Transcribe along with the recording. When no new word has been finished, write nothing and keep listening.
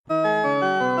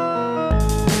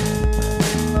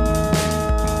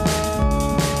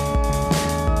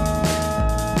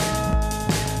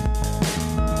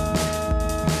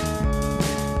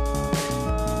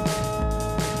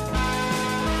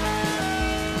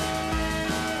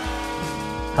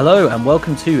Hello and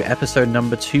welcome to episode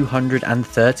number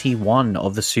 231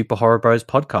 of the Super Horror Bros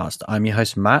podcast. I'm your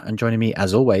host Matt, and joining me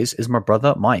as always is my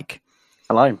brother Mike.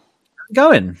 Hello. How's it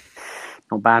going?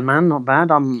 Not bad, man. Not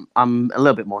bad. I'm a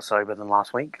little bit more sober than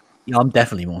last week. Yeah, I'm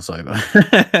definitely more sober.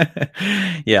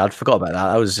 Yeah, I'd forgot about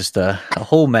that. That was just a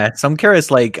whole mess. I'm curious,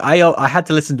 like I had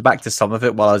to listen back to some of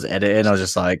it while I was editing. I was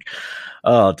just like,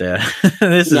 oh dear,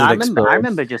 this is an experience. I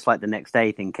remember just like the next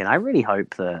day thinking, I really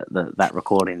hope that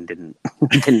recording didn't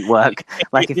work.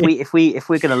 Like if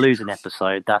we're gonna lose an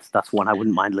episode, that's one I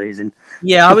wouldn't mind losing.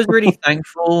 Yeah, I was really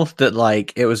thankful that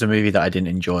like it was a movie that I didn't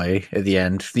enjoy at the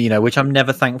end, which I'm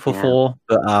never thankful for.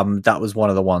 But that was one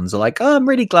of the ones. Like, I'm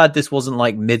really glad this wasn't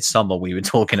like Midsummer we were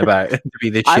talking about to be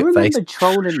this shit. I remember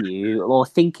trolling you or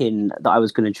thinking that I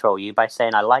was going to troll you by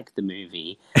saying I liked the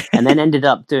movie, and then ended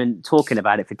up talking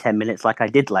about it for 10 minutes like I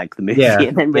did like the movie,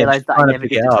 and then realised that I never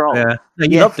did the troll. Yeah. No,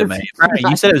 you loved it, mate. Right.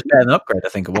 You said it was better than Upgrade, I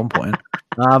think, at one point.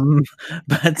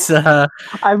 But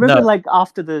I remember, like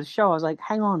after the show, I was like,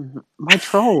 "Hang on, my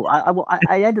troll."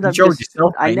 I ended up.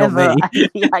 Yourself, I never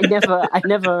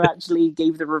actually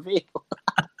gave the reveal.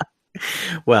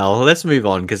 Well, let's move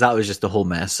on because that was just a whole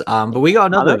mess. But we got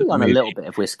another. I'm only on a little bit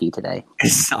of whiskey today.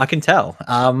 I can tell.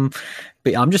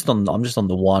 But I'm just on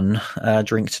the one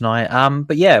drink tonight.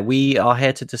 But yeah, we are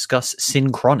here to discuss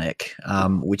Synchronic,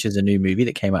 which is a new movie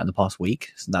that came out in the past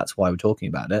week. So that's why we're talking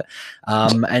about it.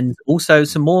 And also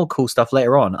some more cool stuff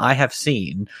later on. I have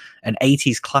seen an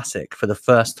 80s classic for the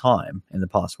first time in the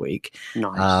past week,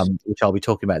 nice. Which I'll be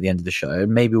talking about at the end of the show.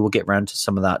 Maybe we'll get around to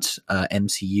some of that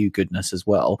MCU goodness as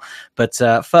well. But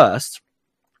first,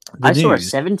 I saw a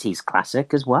 70s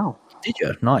classic as well. Did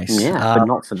you? Nice. Yeah, but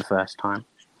not for the first time.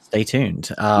 Stay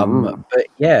tuned. But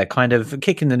yeah, kind of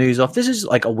kicking the news off. This is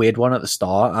like a weird one at the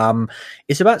start.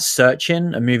 It's about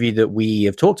Searching, a movie that we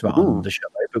have talked about on the show,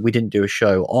 but we didn't do a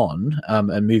show on.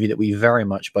 A movie that we very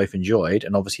much both enjoyed,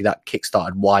 and obviously that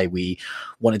kickstarted why we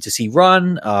wanted to see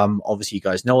Run. Obviously, you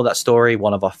guys know all that story.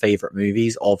 One of our favorite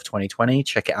movies of 2020.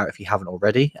 Check it out if you haven't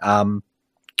already.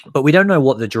 But we don't know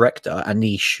what the director,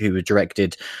 Anish, who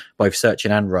directed both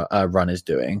Searching and Run, is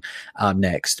doing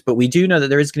next. But we do know that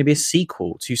there is going to be a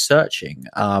sequel to Searching,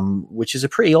 which is a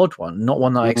pretty odd one, not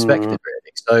one that I expected,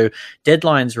 really. So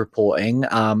Deadline's reporting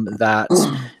that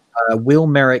Will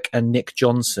Merrick and Nick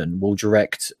Johnson will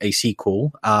direct a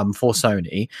sequel for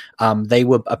Sony. They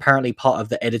were apparently part of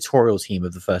the editorial team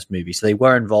of the first movie, so they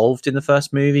were involved in the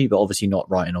first movie, but obviously not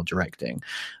writing or directing.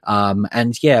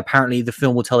 And yeah, apparently the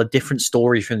film will tell a different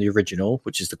story from the original,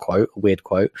 which is the quote, a weird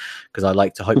quote, because I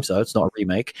like to hope so. It's not a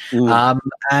remake.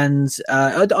 And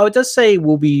it does say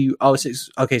will be.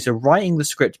 So writing the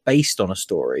script based on a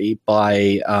story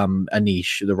by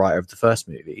Anish, the writer of the first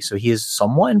movie, so he is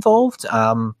somewhat involved.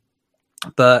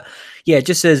 But yeah, it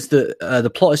just says that the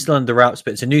plot is still under wraps,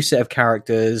 but it's a new set of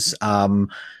characters.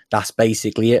 That's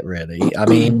basically it, really. I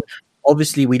mean,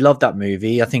 obviously, we loved that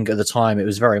movie. I think at the time it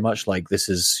was very much like this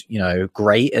is,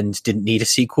 great and didn't need a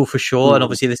sequel for sure. And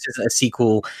obviously, this isn't a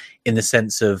sequel in the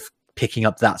sense of picking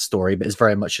up that story, but it's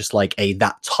very much just like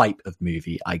that type of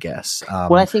movie, I guess.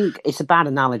 Well, I think it's a bad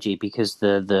analogy because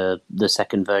the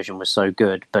second version was so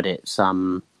good, but it's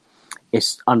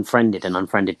Unfriended and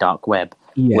Unfriended Dark Web.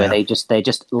 Yeah. Where they're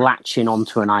just latching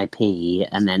onto an IP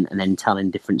and then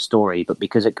telling different story, but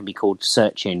because it can be called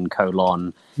Searching: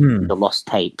 The Lost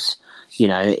Tapes,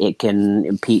 it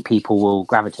can people will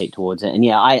gravitate towards it. And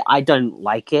yeah, I don't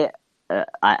like it.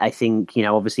 I think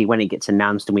obviously when it gets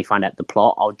announced and we find out the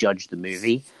plot, I'll judge the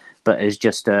movie. But as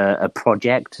just a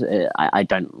project, I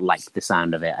don't like the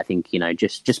sound of it. I think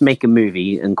just make a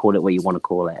movie and call it what you want to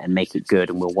call it and make it good,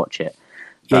 and we'll watch it.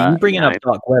 Yeah, you bringing up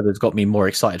Dark Web has got me more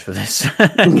excited for this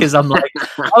because I'm like,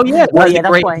 oh yeah, that's a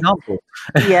great example.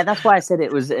 Yeah, that's why I said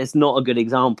it's not a good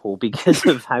example because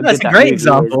of how that's good a great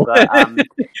example.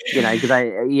 Because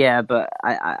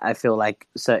I feel like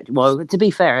Well, to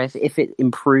be fair, if it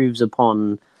improves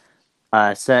upon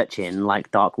Searching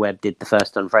like Dark Web did the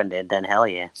first Unfriended, then hell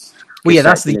yeah. Well, yeah,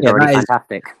 that is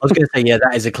fantastic. I was going to say, yeah,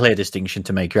 that is a clear distinction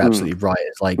to make. You're absolutely right.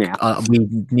 It's like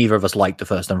neither of us liked the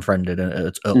first Unfriended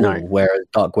at all, whereas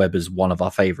Dark Web is one of our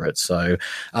favorites. So,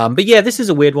 but yeah, this is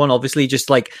a weird one. Obviously,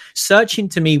 just like Searching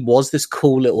to me was this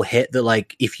cool little hit that,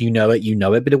 like, if you know it, you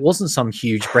know it, but it wasn't some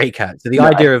huge breakout. So the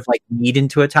idea of like needing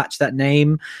to attach that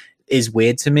name is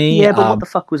weird to me. Yeah, but what the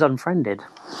fuck was Unfriended?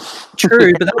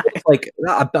 True, but that was like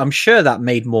I'm sure that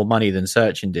made more money than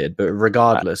Searching did. But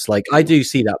regardless, like I do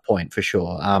see that point for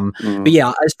sure. But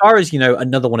yeah, as far as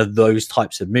another one of those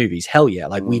types of movies, hell yeah,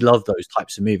 like we love those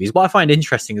types of movies. What I find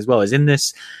interesting as well is in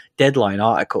this Deadline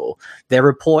article, they're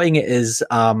reporting it as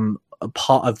a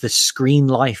part of the screen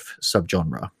life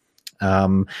subgenre.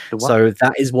 So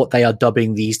that is what they are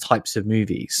dubbing these types of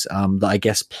movies that I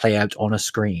guess play out on a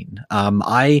screen.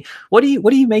 What do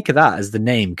you make of that as the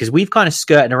name? Because we've kind of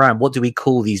skirting around. What do we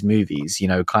call these movies? You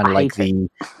know, kind of like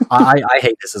I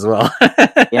hate this as well.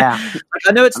 Yeah, like,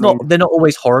 I know they're not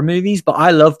always horror movies, but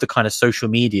I love the kind of social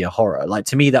media horror. Like,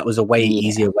 to me, that was a way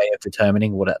easier way of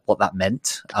determining what that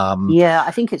meant.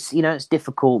 I think it's it's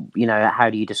difficult. How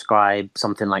do you describe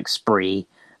something like Spree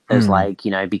as like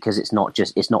because it's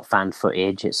not fan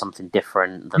footage, it's something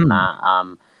different than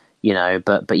that.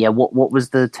 But yeah, what was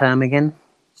the term again?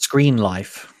 Screen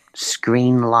life.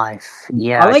 Screen life.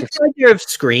 Yeah, I like the idea of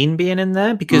screen being in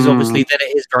there because obviously then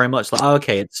it is very much like,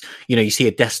 okay, it's you see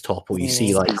a desktop or you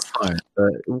see like a phone,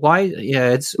 but why? Yeah,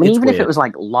 it's even weird. if it was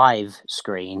like live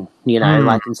screen,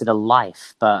 like instead of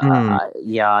life, but I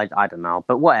don't know,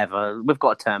 but whatever, we've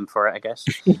got a term for it, I guess.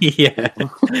 Yeah,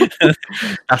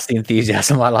 that's the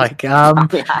enthusiasm I like.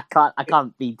 I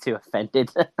can't be too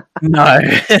offended. No,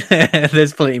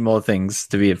 there's plenty more things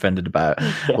to be offended about,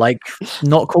 like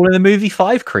not calling the movie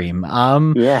Five Cream.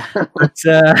 But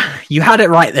you had it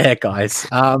right there, guys.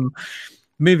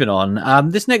 Moving on.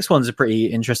 This next one's a pretty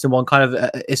interesting one. Kind of,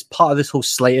 it's part of this whole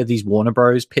slate of these Warner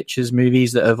Bros. Pictures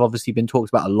movies that have obviously been talked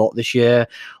about a lot this year.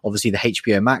 Obviously, the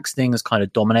HBO Max thing has kind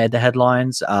of dominated the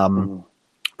headlines.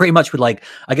 Pretty much with like,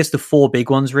 I guess the four big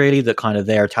ones really that kind of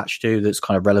they're attached to that's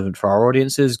kind of relevant for our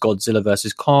audiences: Godzilla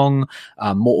versus Kong,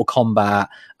 Mortal Kombat,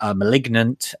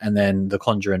 Malignant, and then The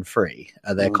Conjuring 3.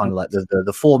 They're kind of like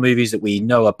the four movies that we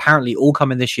know apparently all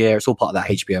coming this year. It's all part of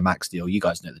that HBO Max deal. You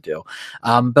guys know the deal.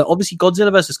 But obviously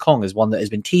Godzilla versus Kong is one that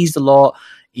has been teased a lot.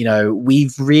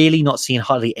 We've really not seen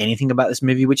hardly anything about this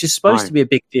movie, which is supposed to be a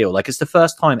big deal. Like, it's the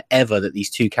first time ever that these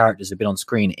two characters have been on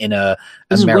screen in a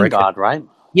American. Wingard, right?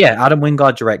 Yeah, Adam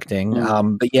Wingard directing.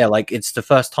 But yeah, like it's the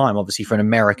first time, obviously, for an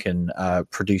American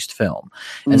produced film,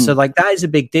 and so like that is a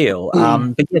big deal.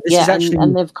 But yeah, this is actually,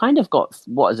 and they've kind of got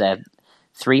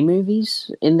 3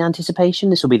 movies in anticipation.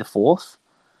 This will be the 4th.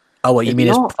 Oh, well, you mean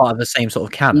it's part of the same sort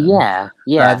of canon?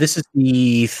 Yeah. This is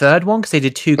the 3rd one because they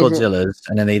did 2 Godzillas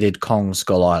and then they did Kong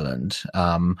Skull Island.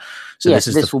 So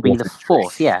this will be the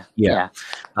 4th. Yeah.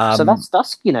 So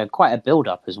that's quite a build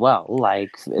up as well.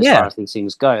 Like as far as these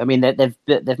things go, I mean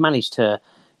they've managed to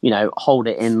hold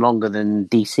it in longer than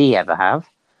DC ever have.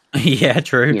 Yeah,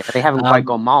 true. Yeah, they haven't quite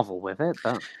gone Marvel with it,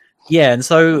 but. Yeah, and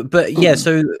so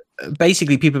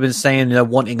basically people have been saying they're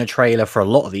wanting a trailer for a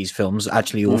lot of these films,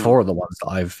 actually all 4 of the ones that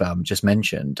I've just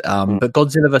mentioned. But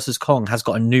Godzilla vs. Kong has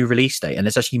got a new release date and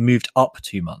it's actually moved up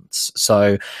 2 months.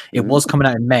 So it was coming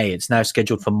out in May. It's now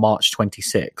scheduled for March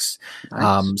 26th.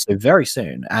 Nice. So very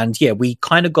soon. And yeah, we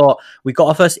got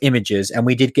our first images and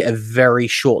we did get a very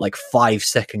short, like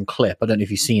 5-second clip. I don't know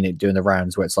if you've seen it doing the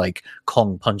rounds where it's like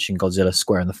Kong punching Godzilla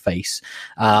square in the face,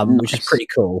 which is pretty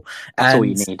cool. That's all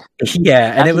you need.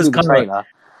 Yeah, and it was kind of like,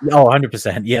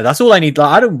 100%. Yeah, that's all I need. Like,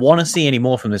 I don't want to see any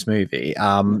more from this movie.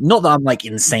 Not that I'm like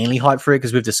insanely hyped for it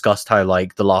because we've discussed how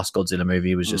like the last Godzilla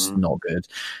movie was just not good,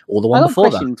 or the one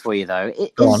before that. I have a question for you though.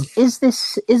 Is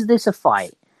this a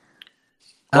fight?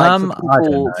 Like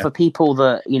for people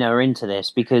that are into this,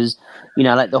 because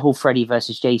like the whole Freddy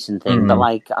versus Jason thing. But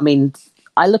like, I mean,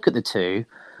 I look at the two.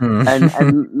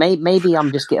 and maybe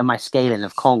I'm just getting my scaling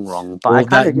of Kong wrong,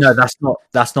 but no,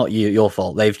 that's not your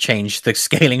fault. They've changed the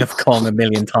scaling of Kong a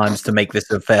million times to make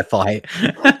this a fair fight.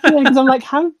 Because I'm like,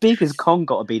 how big has Kong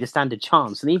got to be to stand a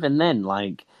chance? And even then,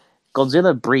 like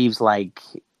Godzilla breathes like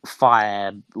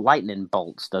fire, lightning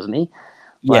bolts, doesn't he?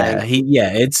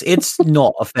 It's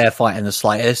not a fair fight in the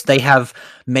slightest. They have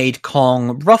made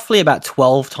Kong roughly about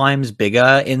 12 times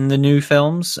bigger in the new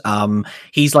films.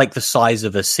 He's like the size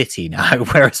of a city now,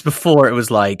 whereas before it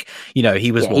was like,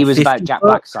 he was about Jack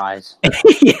Black size.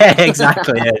 Yeah,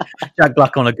 exactly. Jack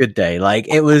Black on a good day. Like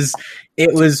it was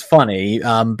funny.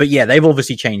 But yeah, they've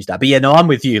obviously changed that. But yeah, no, I'm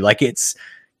with you. Like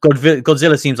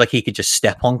Godzilla seems like he could just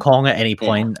step on Kong at any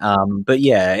point. But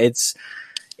yeah,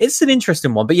 it's an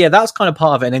interesting one. But yeah, that's kind of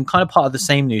part of it. And then kind of part of the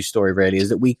same news story really is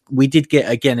that we did get,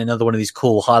 again, another one of these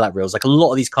cool highlight reels. Like a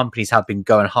lot of these companies have been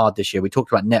going hard this year. We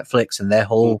talked about Netflix and their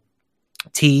whole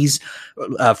tease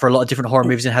for a lot of different horror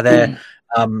movies and how they're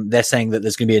saying that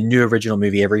there's going to be a new original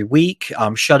movie every week.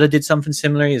 Shudder did something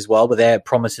similar as well, but they're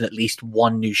promising at least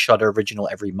one new Shudder original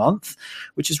every month,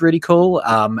 which is really cool.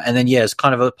 And then, yeah, it's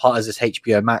kind of a part of this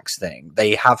HBO Max thing.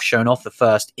 They have shown off the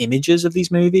first images of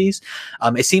these movies.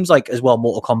 It seems like as well,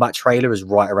 Mortal Kombat trailer is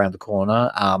right around the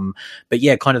corner. But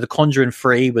yeah, kind of The Conjuring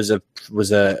 3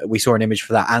 we saw an image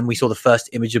for that, and we saw the first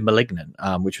image of Malignant,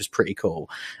 which was pretty cool.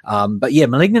 But yeah,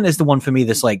 Malignant is the one for me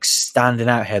that's like standing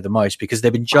out here the most because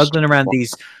they've been juggling around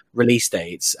these release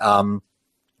dates.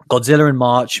 Godzilla in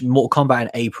March, Mortal Kombat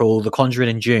in April, The Conjuring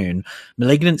in June.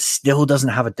 Malignant still doesn't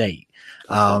have a date.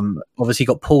 Obviously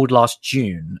got pulled last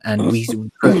June, and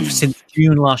since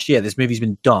June last year this movie's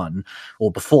been done,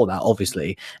 or before that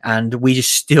obviously, and we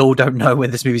just still don't know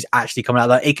when this movie's actually coming out.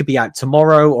 Like, it could be out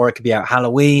tomorrow or it could be out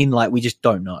Halloween, like we just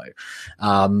don't know.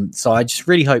 So I just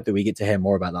really hope that we get to hear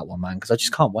more about that one, man, because I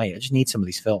just can't wait. I just need some of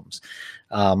these films.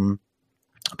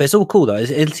 But it's all cool though.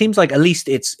 It seems like at least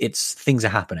it's things are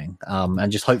happening,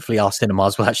 and just hopefully our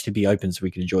cinemas will actually be open so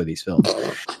we can enjoy these films.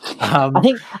 I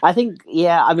think,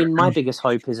 yeah. I mean, my biggest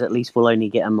hope is at least we'll only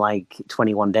get them like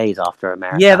 21 days after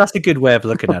America. Yeah, that's a good way of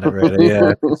looking at it, really.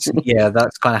 Yeah, yeah,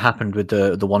 that's kind of happened with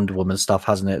the Wonder Woman stuff,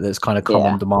 hasn't it? That's kind of come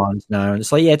on demand now, and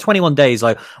it's like, yeah, 21 days.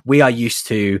 Like, we are used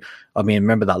to. I mean,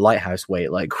 remember that Lighthouse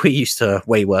wait? Like, we used to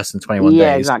way worse than 21 days.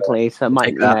 Yeah, exactly. So it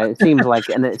might, it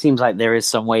seems like there is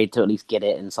some way to at least get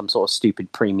it in some sort of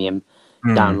stupid premium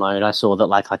download. I saw that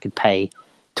like I could pay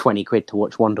 20 quid to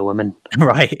watch Wonder Woman.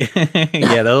 Right.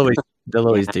 Yeah, they'll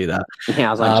always do that. Yeah,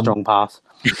 I was like, strong pass.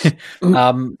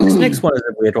 This next one is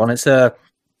a weird one. It's a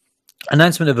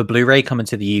announcement of a Blu-ray coming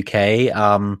to the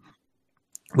UK,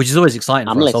 which is always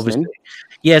exciting for us, obviously.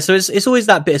 Yeah, so it's always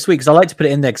that bittersweet because I like to put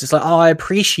it in there because it's like, oh, I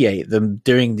appreciate them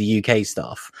doing the UK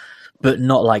stuff, but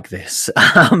not like this.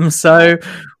 So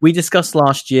we discussed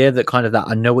last year that kind of that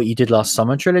I Know What You Did Last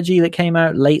Summer trilogy that came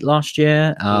out late last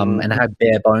year, and how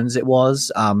bare bones it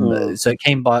was. So it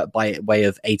came by way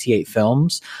of 88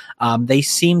 Films. They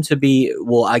seem to be,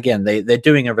 well, again, they're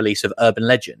doing a release of Urban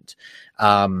Legend.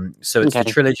 So it's a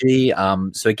trilogy.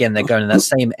 So again, they're going in that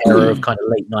same era of kind of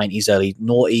late 90s, early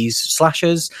noughties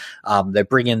slashers. They're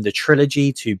bringing the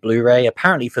trilogy to Blu-ray,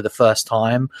 apparently for the first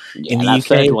time in the UK.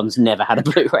 Third one's never had a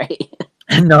Blu-ray.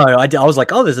 No, I was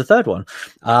like, oh, there's a third one.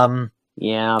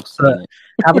 Yeah, I've seen it.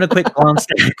 Having a quick glance,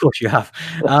 of course you have.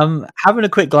 Having a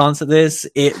quick glance at this,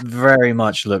 it very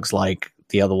much looks like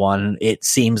the other one. It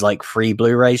seems like free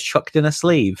Blu-rays chucked in a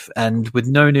sleeve, and with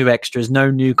no new extras, no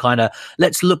new kind of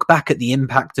let's look back at the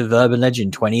impact of Urban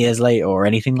Legend 20 years later or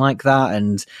anything like that,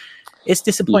 and it's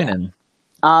disappointing.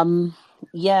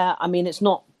 Yeah, I mean, it's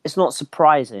not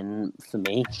surprising for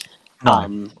me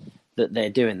that they're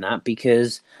doing that,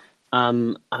 because I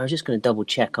was just going to double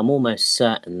check. I'm almost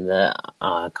certain that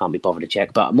I can't be bothered to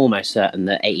check, but I'm almost certain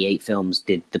that 88 Films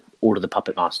did all of the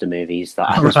Puppet Master movies that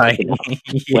I was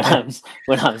when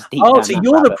I was deep. Oh, so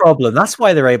you're the problem. That's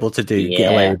why they're able to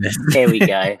get away with this. Here we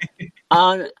go.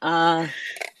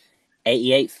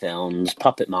 88 Films,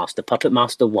 Puppet Master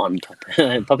 1,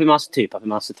 Puppet Master 2, Puppet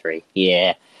Master 3.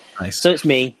 Yeah, nice. So it's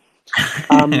me.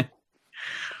 So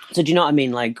do you know what I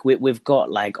mean? Like we've got,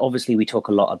 like, obviously we talk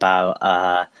a lot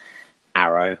about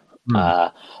Arrow,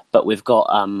 but we've got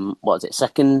what is it?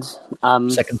 Second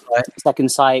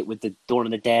Sight with the Dawn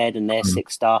of the Dead and their sick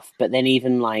stuff. But then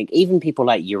even people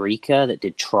like Eureka that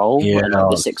did Troll and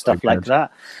the sick stuff like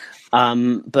that.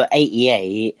 But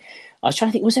 88. I was trying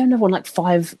to think, was there another one like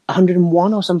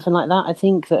 501 or something like that? I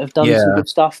think that have done some good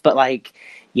stuff. But like,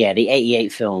 yeah, the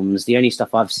 88 Films, the only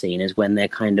stuff I've seen is when they're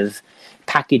kind of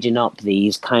packaging up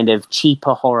these kind of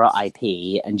cheaper horror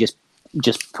IP and just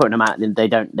putting them out.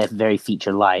 They're very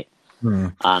feature light.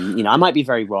 I might be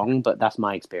very wrong, but that's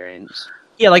my experience.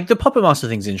 Yeah, like the Puppet Master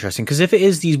thing's interesting because if it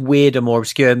is these weirder, more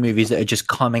obscure movies that are just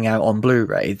coming out on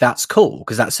Blu-ray, that's cool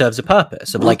because that serves a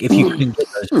purpose. Of like, if you couldn't get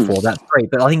those before, that's great.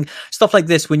 But I think stuff like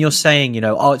this, when you're saying,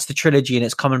 oh, it's the trilogy and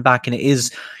it's coming back, and it is,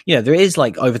 there is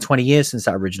like over 20 years since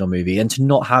that original movie, and to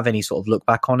not have any sort of look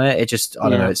back on it, it just, I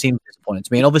don't know, it seems disappointing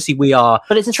to me. And obviously we are,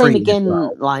 but it's the same again.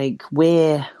 Well. Like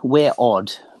we're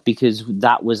odd because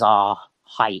that was our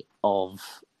height of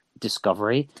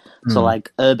discovery. So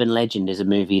like Urban Legend is a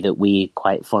movie that we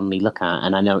quite fondly look at,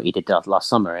 and I Know What You Did Last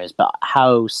Summer is, but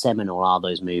how seminal are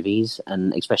those movies,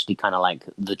 and especially kind of like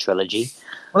the trilogy?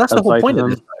 Well, that's the whole point of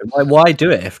this. Why do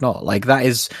it if not? Like that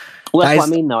is... Well, that's what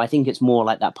I mean, though. I think it's more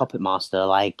like that Puppet Master.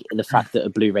 Like the fact that a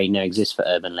Blu-ray now exists for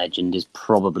Urban Legend is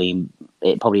probably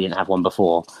didn't have one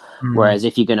before. Whereas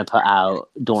if you're going to put out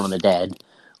Dawn of the Dead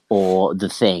or The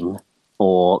Thing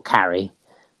or Carrie,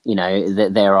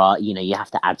 there are, you have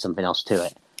to add something else to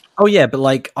it. Oh yeah, but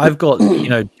like I've got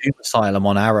Doom Asylum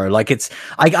on Arrow. Like it's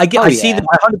I see I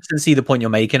 100% see the point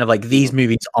you're making of like these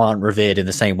movies aren't revered in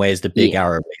the same way as the big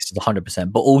Arrow releases,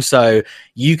 100%. But also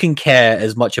you can care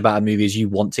as much about a movie as you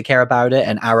want to care about it,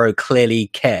 and Arrow clearly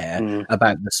care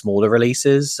about the smaller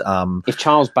releases. If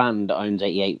Charles Band owns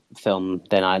 88 Film,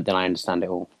 then I understand it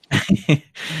all.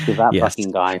 With that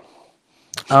fucking guy.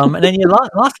 And then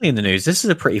lastly in the news, this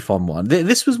is a pretty fun one.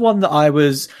 This was one that I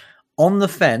was on the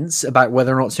fence about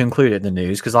whether or not to include it in the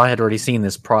news, because I had already seen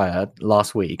this prior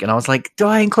last week, and I was like, do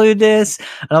I include this?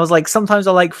 And I was like, sometimes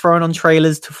I like throwing on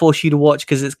trailers to force you to watch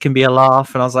because it can be a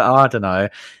laugh, and I was like, oh, I don't know.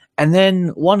 And then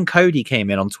one Cody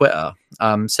came in on Twitter,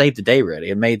 saved the day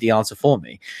really, and made the answer for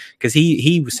me, because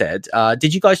he said,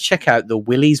 did you guys check out the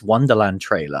Willy's Wonderland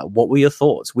trailer? What were your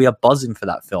thoughts? We are buzzing for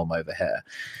that film over here.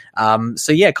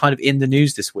 So yeah, kind of in the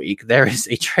news this week, there is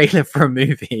a trailer for a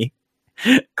movie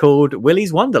called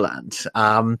Willy's Wonderland,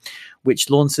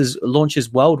 which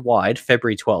launches worldwide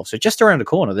February 12th. So just around the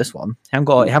corner, this one. Haven't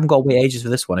got to wait ages for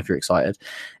this one if you're excited.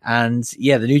 And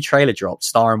yeah, the new trailer dropped,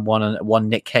 starring one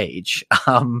Nick Cage.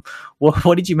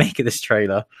 What did you make of this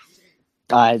trailer?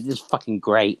 It's fucking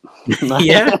great.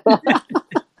 Yeah.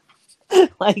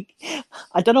 Like,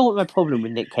 I don't know what my problem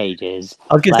with Nick Cage is.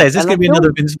 I was going to say, is this going to be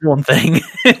another Vince Vaughn thing?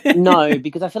 No,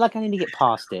 because I feel like I need to get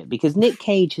past it. Because Nick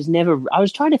Cage has never... I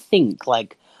was trying to think,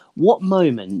 like, what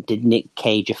moment did Nick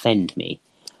Cage offend me?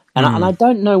 And I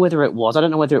don't know whether it was. I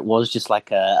don't know whether it was just like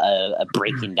a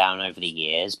breaking down over the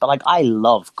years. But, like, I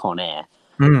love Con Air.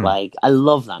 Like, I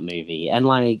love that movie. And,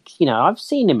 like, you know, I've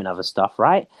seen him in other stuff,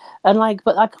 right? And, like,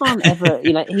 but I can't ever,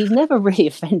 you know, he's never really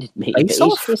offended me.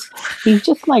 He's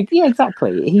just like, yeah,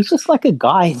 exactly. He's just like a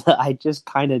guy that I just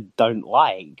kind of don't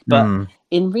like. But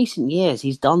in recent years,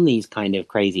 he's done these kind of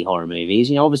crazy horror movies.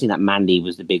 You know, obviously that Mandy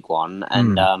was the big one.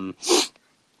 And,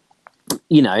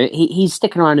 you know, he's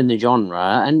sticking around in the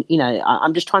genre. And, you know,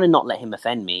 I'm just trying to not let him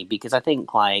offend me, because I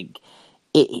think, like,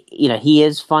 you know, he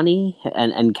is funny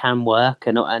and can work,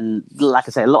 and like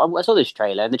I say, I saw this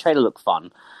trailer, and the trailer looked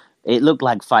fun. It looked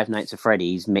like Five Nights at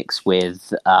Freddy's mixed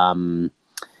with Happy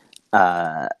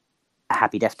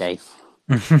Death Day.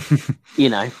 You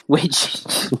know, which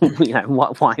you know,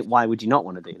 why would you not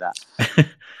want to do that?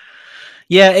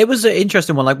 Yeah, it was an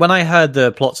interesting one. Like, when I heard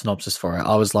the plot synopsis for it,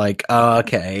 I was like, oh,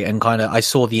 okay. And kind of, I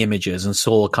saw the images and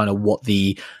saw kind of what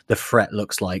the threat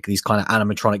looks like. These kind of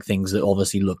animatronic things that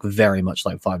obviously look very much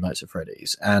like Five Nights at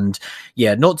Freddy's. And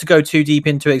yeah, not to go too deep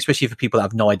into it, especially for people that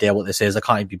have no idea what this is. I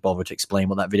can't even be bothered to explain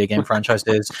what that video game franchise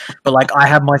is. But like, I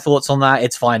have my thoughts on that.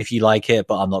 It's fine if you like it,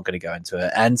 but I'm not going to go into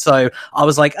it. And so I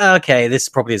was like, oh, okay, this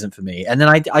probably isn't for me. And then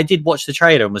I did watch the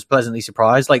trailer and was pleasantly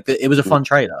surprised. Like, it was a fun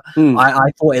trailer.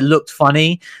 I thought it looked funny.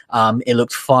 It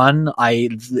looked fun.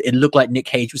 It looked like Nick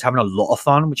Cage was having a lot of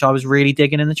fun, which I was really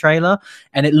digging in the trailer.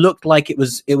 And it looked like it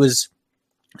was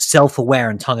self-aware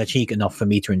and tongue-in-cheek enough for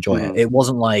me to enjoy it. It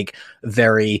wasn't like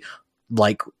very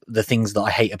like the things that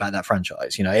I hate about that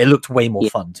franchise. You know, it looked way more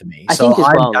fun to me. I think as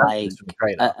well, like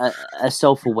a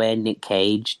self-aware Nick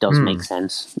Cage does make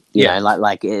sense. You know,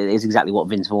 like it is exactly what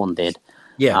Vince Vaughn did.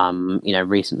 Yeah. You know,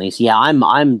 recently. So yeah,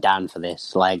 I'm down for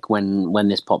this. Like, when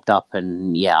this popped up,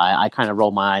 and yeah, I kind of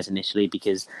rolled my eyes initially,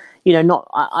 because, you know,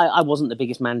 I wasn't the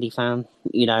biggest Mandy fan.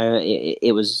 You know,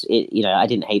 it was you know, I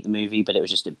didn't hate the movie, but it was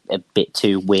just a bit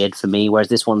too weird for me. Whereas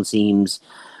this one seems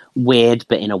weird,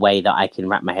 but in a way that I can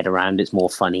wrap my head around. It's more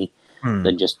funny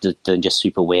than just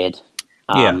super weird.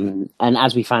 And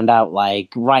as we found out, like,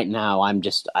 right now, I'm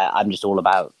just all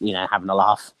about, you know, having a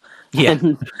laugh. Yeah.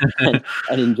 and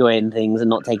enjoying things and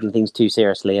not taking things too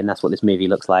seriously, and that's what this movie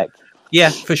looks like.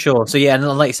 Yeah, for sure. So yeah, and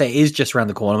like I say, it is just around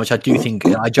the corner, which I do think,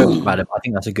 I joke about it, but I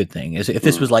think that's a good thing. Is if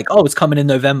this was like, oh, it's coming in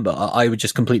November, I would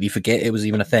just completely forget it was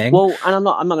even a thing. Well, and I'm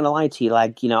not going to lie to you,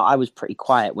 like, you know, I was pretty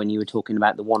quiet when you were talking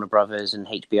about the Warner Brothers and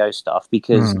HBO stuff,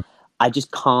 because I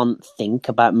just can't think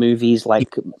about movies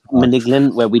like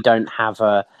Malignant where we don't have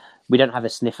a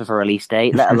sniff of a release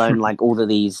date, let alone like all of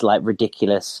these like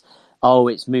ridiculous, oh,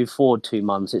 it's moved forward 2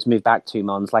 months, it's moved back 2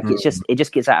 months. Like, it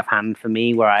just gets out of hand for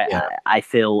me, where I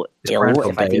feel ill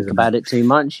if I think about it too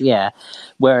much. Yeah.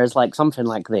 Whereas like something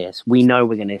like this, we know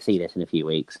we're going to see this in a few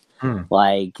weeks.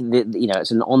 Like, you know, it's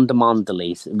an on-demand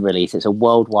release. It's a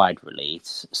worldwide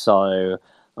release. So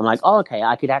I'm like, oh, okay,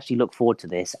 I could actually look forward to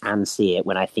this and see it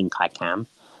when I think I can,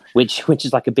 which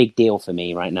is like a big deal for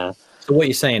me right now. So what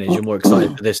you're saying is you're more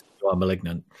excited for this than you are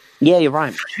Malignant. Yeah, you're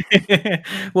right.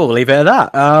 Well, we'll leave it at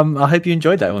that. I hope you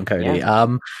enjoyed that one, Cody.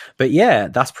 Yeah. But yeah,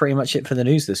 that's pretty much it for the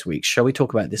news this week. Shall we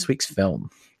talk about this week's film?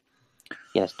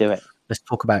 Yeah, let's do it. Let's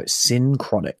talk about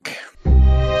Synchronic.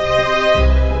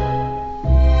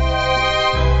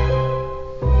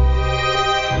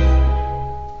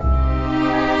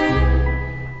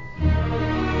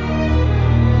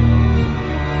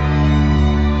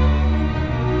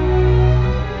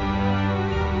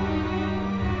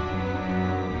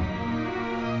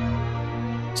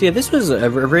 So yeah, this was a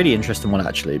really interesting one,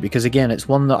 actually, because again, it's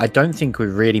one that I don't think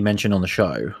we've really mentioned on the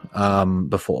show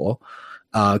before.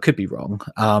 Could be wrong.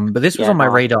 But this was on my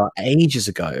radar ages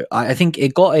ago. I think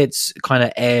it got its kind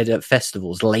of aired at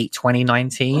festivals late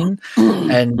 2019.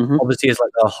 And obviously, it's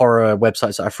like the horror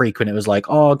websites that I frequent. It was like,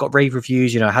 oh, I got rave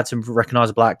reviews, had some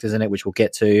recognizable actors in it, which we'll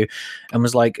get to. And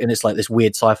it's like this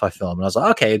weird sci-fi film. And I was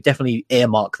like, okay, definitely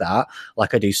earmark that,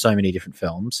 like I do so many different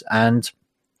films. And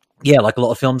yeah, like a lot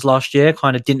of films last year,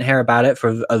 kind of didn't hear about it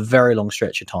for a very long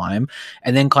stretch of time.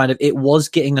 And then kind of it was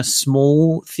getting a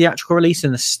small theatrical release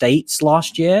in the States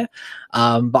last year.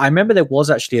 But I remember there was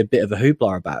actually a bit of a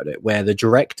hoopla about it where the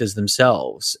directors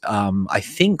themselves, I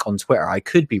think on Twitter, I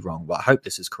could be wrong, but I hope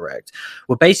this is correct,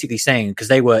 were basically saying, because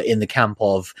they were in the camp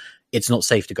of, it's not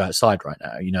safe to go outside right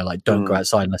now, like don't go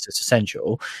outside unless it's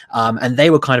essential. And they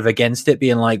were kind of against it,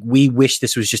 being like, we wish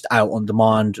this was just out on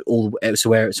demand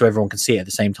so everyone can see it at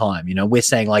the same time. We're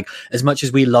saying, like, as much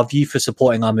as we love you for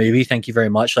supporting our movie, thank you very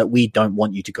much. Like, we don't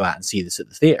want you to go out and see this at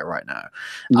the theater right now.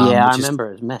 Yeah, I remember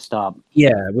it was messed up.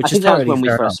 Yeah, which is totally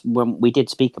when we did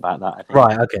speak about that. I think.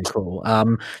 Right. Okay. Cool.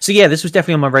 So yeah, this was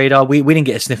definitely on my radar. We didn't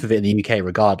get a sniff of it in the UK,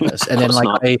 regardless. And then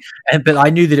but I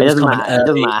knew that it was coming. It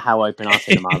doesn't matter how open our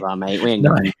cinemas are, mate. We ain't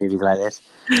got any movies like this.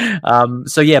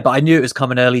 So yeah, but I knew it was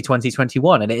coming early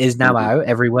 2021, and it is now out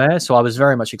everywhere. So I was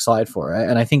very much excited for it.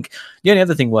 And I think the only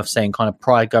other thing worth saying, kind of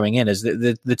prior going in, is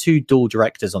that the two dual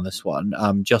directors on this one,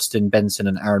 Justin Benson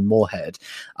and Aaron Moorhead,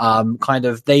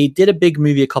 they did a big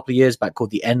movie a couple of years back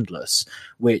called The Endless,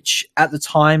 which at the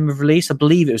time of release, I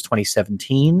believe it was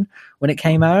 2017 when it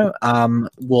came out,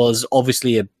 was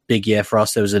obviously a big year for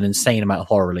us. There was an insane amount of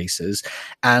horror releases,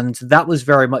 and that was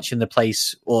very much in the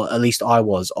place, or at least I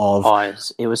was, of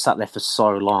it was sat there for so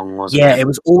long, wasn't it? Yeah, it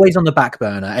was always on the back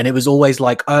burner, and it was always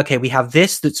like, okay, we have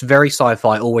this that's very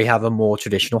sci-fi, or we have a more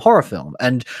traditional horror film,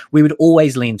 and we would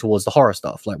always lean towards the horror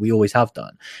stuff, like we always have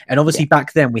done. And obviously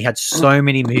back then we had so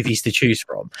many movies to choose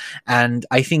from, and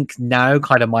I think now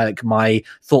kind of my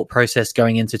thought process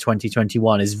going into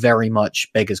 2021 is very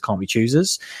much beggars can't be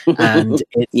choosers, and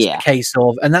it's a case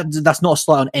of, and that's not a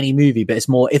slight on any movie, but it's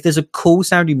more, if there's a cool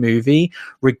sounding movie,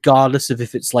 regardless of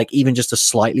if it's like even just a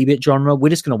slightly bit genre, we're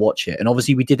just going to watch it. And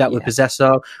obviously we did that with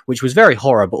Possessor, which was very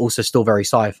horror but also still very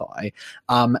sci-fi,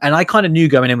 and I kind of knew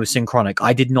going in with Synchronic,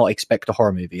 I did not expect a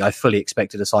horror movie. I fully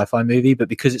expected a sci-fi movie, but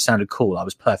because it sounded cool, I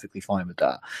was perfectly fine with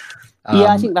that.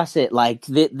 I think that's it. Like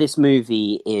this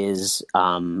movie is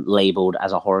labeled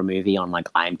as a horror movie on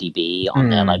like IMDb, on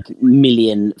their like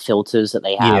million filters that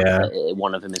they have.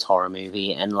 One of them is horror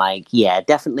movie, and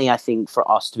definitely, I think for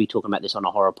us to be talking about this on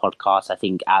a horror podcast, I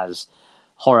think as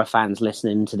horror fans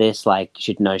listening to this,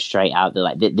 should know straight out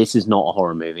that this is not a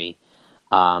horror movie.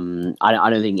 I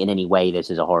don't think in any way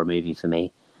this is a horror movie for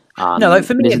me. No,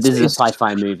 for me, this is a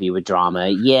sci-fi movie with drama.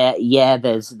 Yeah.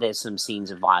 There's some scenes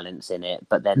of violence in it,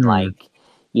 but then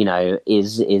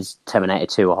is Terminator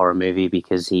 2 a horror movie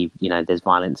because there's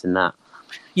violence in that?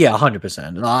 Yeah,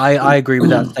 100%. I agree with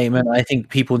that statement. I think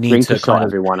people need to kind of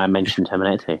everyone. I mentioned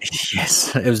Terminator 2.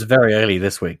 Yes, it was very early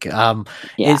this week.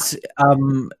 It's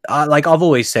like I've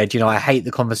always said, I hate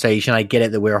the conversation. I get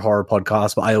it that we're a horror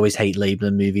podcast, but I always hate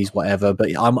labeling movies, whatever. But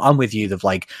I'm with you. That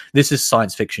this is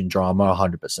science fiction drama,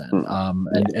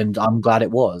 100%. And I'm glad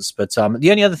it was. But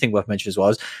the only other thing worth mentioning as well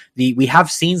is we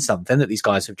have seen something that these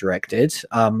guys have directed.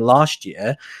 Last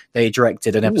year, they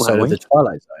directed an episode of The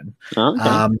Twilight Zone.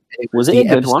 Okay. Was it a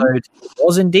good one? It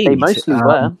was indeed. They mostly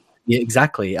were. Yeah,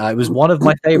 exactly. It was one of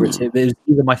my favorites. It was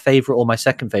either my favorite or my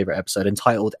second favorite episode,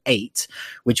 entitled 8,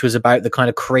 which was about the kind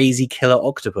of crazy killer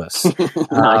octopus,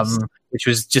 nice. Which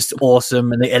was just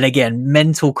awesome. And again,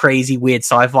 mental, crazy, weird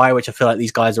sci-fi, which I feel like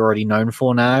these guys are already known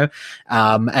for now.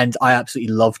 And I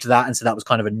absolutely loved that. And so that was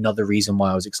kind of another reason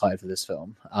why I was excited for this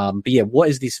film. But yeah, what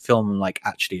is this film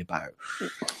actually about?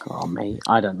 Oh, mate,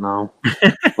 I don't know.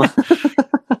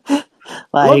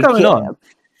 What's going on?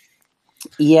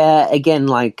 Yeah, again,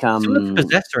 similar to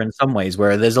Possessor in some ways,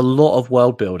 where there's a lot of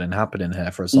world building happening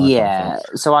here for a sci-fi film.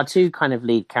 So our two kind of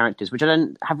lead characters, which I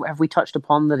don't have we touched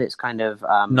upon that it's kind of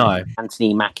no.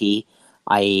 Anthony Mackie,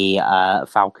 i.e.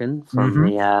 Falcon from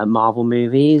the Marvel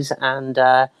movies, and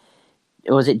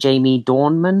was it Jamie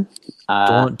Dornan?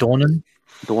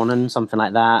 Dornan, something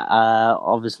like that.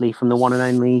 Obviously from the one and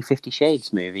only 50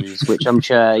 Shades movies, which I'm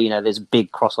sure there's a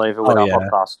big crossover with our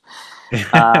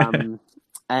podcast.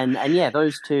 And yeah,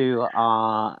 those two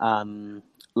are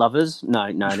lovers. No,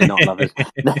 they're not lovers.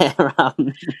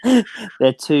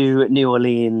 They're two New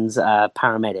Orleans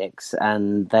paramedics,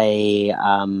 and they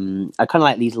are kind of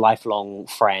like these lifelong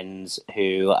friends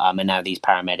who are now these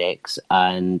paramedics,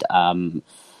 and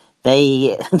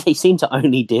they seem to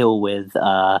only deal with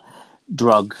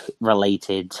drug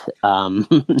related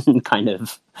kind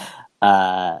of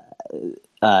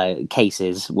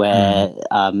cases where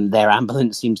their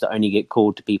ambulance seems to only get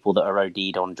called to people that are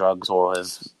OD'd on drugs or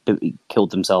have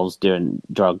killed themselves doing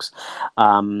drugs.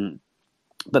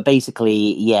 But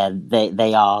basically, yeah,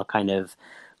 they are kind of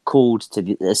called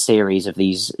to a series of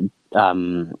these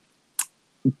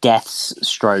deaths,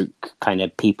 stroke, kind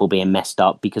of people being messed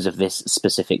up because of this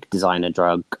specific designer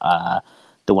drug,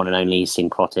 the one and only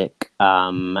Syncrotic,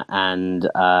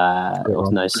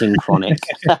 Synchronic,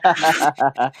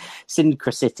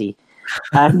 Synchrocity,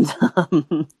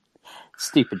 and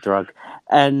stupid drug.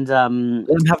 And they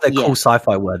don't have their cool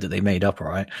sci-fi word that they made up,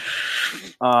 right?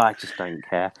 Oh, I just don't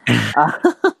care.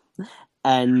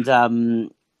 And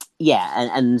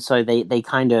so they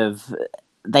kind of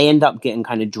they end up getting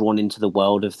kind of drawn into the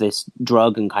world of this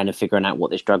drug and kind of figuring out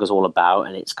what this drug is all about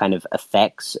and its kind of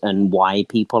effects and why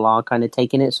people are kind of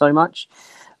taking it so much.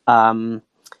 I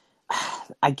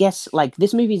guess like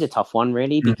this movie is a tough one,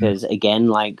 really, because again,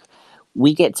 like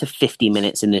we get to 50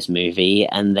 minutes in this movie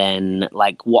and then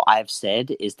like what I've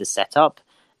said is the setup,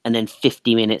 and then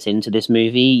 50 minutes into this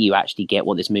movie, you actually get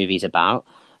what this movie is about.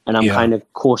 And I'm kind of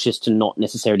cautious to not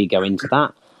necessarily go into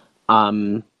that.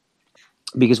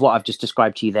 Because what I've just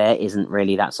described to you there isn't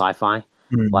really that sci-fi.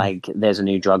 Like, there's a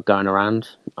new drug going around.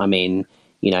 I mean,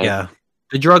 you know... Yeah.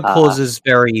 The drug causes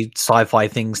very sci-fi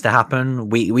things to happen.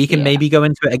 We can maybe go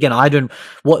into it. Again, I don't...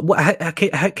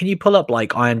 How can you pull up,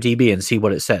 like, IMDb and see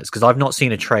what it says? Because I've not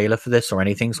seen a trailer for this or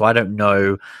anything, so I don't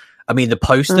know... I mean, the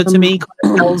poster to me kind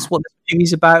of tells what the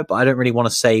movie's about, but I don't really want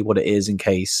to say what it is in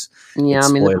case... Yeah,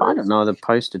 I mean, I don't know the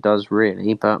poster does,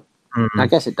 really, but I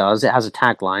guess it does. It has a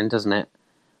tagline, doesn't it?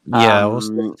 Yeah, what's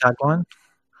the tagline?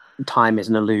 Time is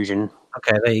an illusion.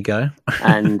 Okay, there you go.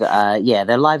 And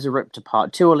their lives are ripped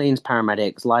apart. Two Orleans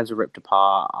paramedics' lives are ripped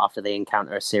apart after they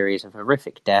encounter a series of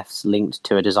horrific deaths linked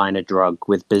to a designer drug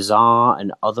with bizarre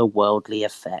and otherworldly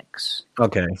effects.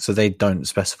 Okay, so they don't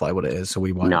specify what it is, so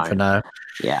we won't for now.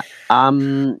 Yeah.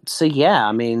 So yeah,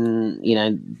 I mean, you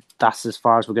know, that's as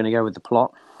far as we're going to go with the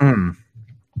plot.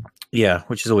 Yeah,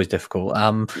 which is always difficult.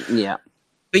 Yeah.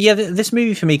 But yeah, this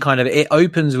movie for me it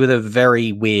opens with a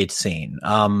very weird scene.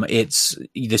 It's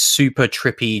the super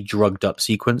trippy, drugged up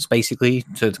sequence, basically,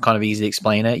 to kind of easily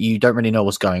explain it. You don't really know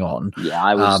what's going on. Yeah,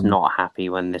 I was not happy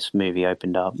when this movie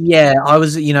opened up. Yeah, I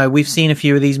was, we've seen a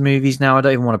few of these movies now. I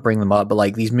don't even want to bring them up, but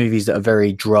like these movies that are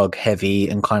very drug heavy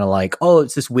and kind of like, oh,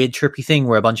 it's this weird trippy thing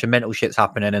where a bunch of mental shit's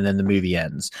happening and then the movie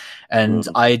ends. And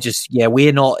I just,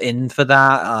 we're not in for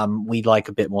that. We like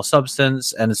a bit more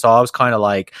substance. And so I was kind of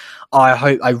like,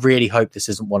 I really hope this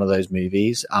isn't one of those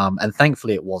movies. And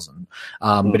thankfully it wasn't.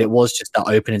 But it was just that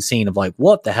opening scene of like,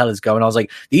 what the hell is going on? I was like,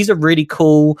 these are really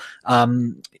cool,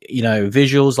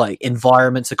 visuals, like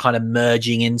environments are kind of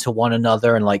merging into one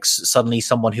another. And like suddenly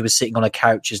someone who was sitting on a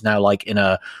couch is now like in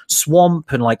a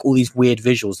swamp and like all these weird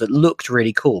visuals that looked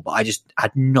really cool. But I just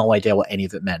had no idea what any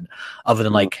of it meant other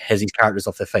than like, here's these characters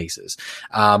off their faces.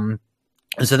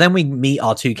 And so then we meet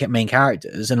our two main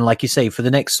characters. And like you say, for the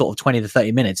next sort of 20 to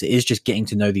 30 minutes, it is just getting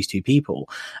to know these two people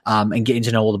and getting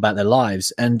to know all about their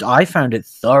lives. And I found it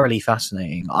thoroughly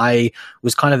fascinating. I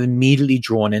was kind of immediately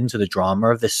drawn into the drama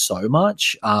of this so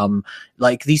much.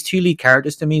 Like these two lead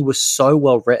characters to me were so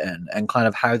well written and kind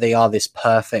of how they are this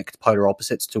perfect polar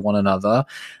opposites to one another.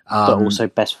 But also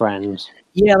best friends.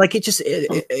 Yeah, like it just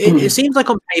it seems like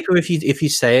on paper, if you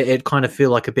say it, it kind of feel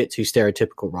like a bit too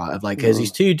stereotypical, right? Of like, there's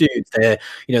these two dudes,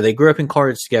 they grew up in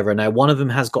college together, and now one of them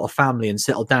has got a family and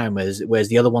settled down, whereas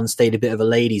the other one stayed a bit of a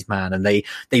ladies' man, and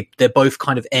they're both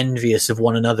kind of envious of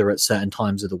one another at certain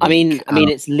times of the week. I mean,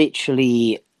 it's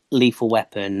literally Lethal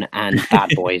Weapon and Bad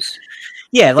Boys.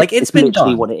 Yeah, like it's been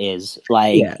literally done. What it is,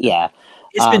 like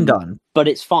it's been done, but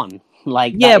it's fun.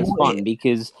 Like that is fun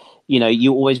because.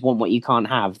 You always want what you can't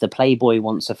have. The Playboy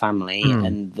wants a family,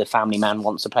 and the family man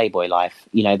wants a Playboy life.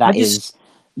 That is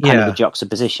kind of the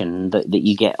juxtaposition that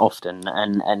you get often,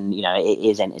 and it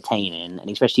is entertaining, and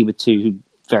especially with two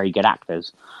very good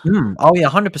actors. Oh yeah,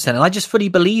 100%. And I just fully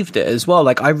believed it as well.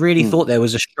 Like I really thought there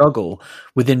was a struggle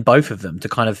within both of them to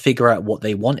kind of figure out what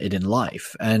they wanted in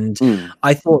life. And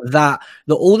I thought that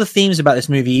all the themes about this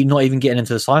movie, not even getting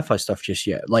into the sci-fi stuff just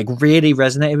yet, like really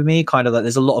resonated with me. Kind of like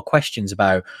there's a lot of questions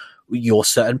about your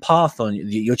certain path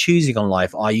you're choosing on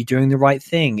life. Are you doing the right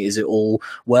thing? Is it all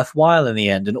worthwhile in the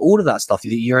end? And all of that stuff,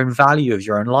 your own value of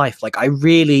your own life. Like I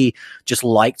really just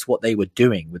liked what they were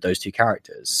doing with those two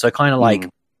characters. So kind of like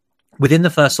within the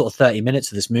first sort of 30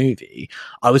 minutes of this movie,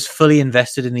 I was fully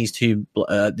invested in these two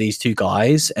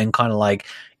guys and kind of like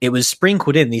it was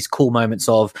sprinkled in these cool moments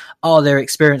of, oh, they're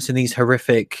experiencing these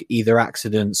horrific either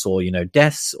accidents or, you know,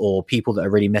 deaths or people that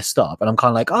are really messed up. And I'm kind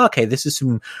of like, oh, okay, this is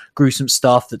some gruesome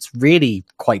stuff that's really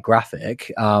quite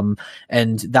graphic.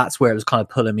 And that's where it was kind of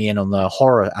pulling me in on the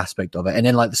horror aspect of it. And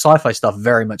then like the sci-fi stuff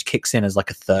very much kicks in as like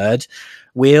a third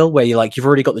wheel, where you're like, you've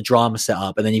already got the drama set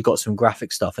up and then you've got some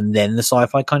graphic stuff and then the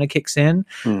sci-fi kind of kicks in.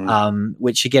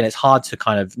 Which again, it's hard to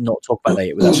kind of not talk about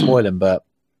that without spoiling, but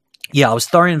yeah, I was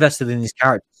thoroughly invested in these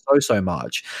characters so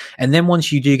much. And then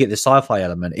once you do get the sci-fi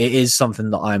element, it is something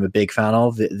that I'm a big fan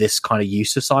of, this kind of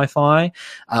use of sci-fi.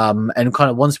 And kind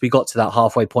of once we got to that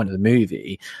halfway point of the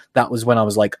movie, that was when I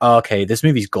was like, oh, okay, this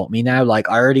movie's got me now. Like,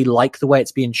 I already like the way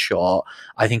it's being shot.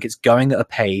 I think it's going at a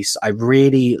pace. I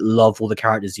really love all the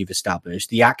characters you've established.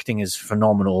 The acting is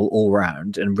phenomenal all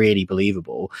round and really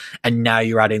believable. And now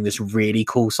you're adding this really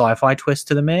cool sci-fi twist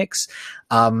to the mix.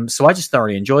 So I just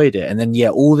thoroughly enjoyed it. And then, yeah,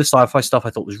 all the sci-fi stuff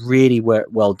I thought was really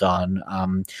well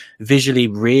done. Visually,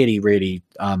 really, really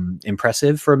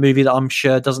impressive for a movie that I'm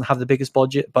sure doesn't have the biggest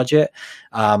budget.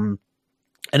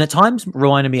 And at times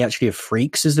reminded me actually of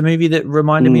Freaks is the movie that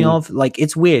reminded me of. Like,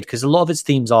 it's weird because a lot of its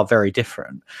themes are very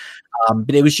different.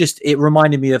 But it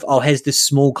reminded me of, oh, here's this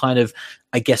small kind of,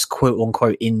 I guess, quote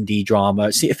unquote indie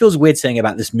drama. See, it feels weird saying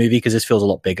about this movie because this feels a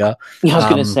lot bigger. I was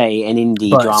going to say an indie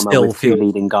drama with two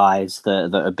leading guys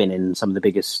that have been in some of the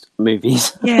biggest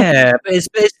movies. Yeah, but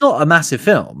it's not a massive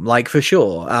film, like, for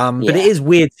sure. But it is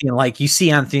weird seeing, like, you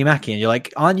see Anthony Mackie and you're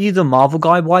like, aren't you the Marvel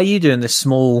guy? Why are you doing this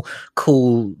small,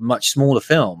 cool, much smaller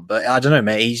film? But I don't know,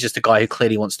 mate. He's just a guy who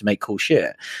clearly wants to make cool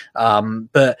shit.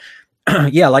 But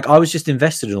yeah, like, I was just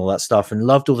invested in all that stuff and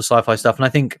loved all the sci-fi stuff. And I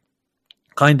think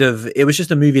kind of it was just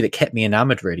a movie that kept me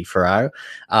enamored really throughout.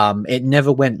 It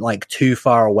never went like too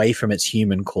far away from its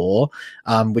human core,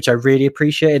 which I really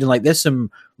appreciated. And like, there's some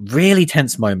really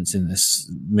tense moments in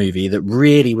this movie that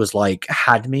really was like,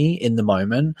 had me in the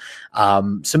moment.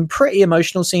 Some pretty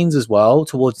emotional scenes as well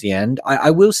towards the end.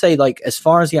 I will say, like, as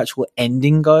far as the actual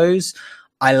ending goes,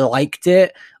 I liked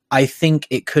it. I think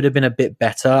it could have been a bit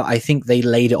better. I think they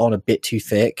laid it on a bit too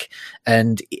thick.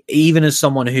 And even as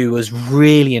someone who was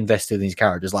really invested in these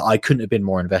characters, like, I couldn't have been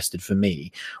more invested for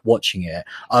me watching it.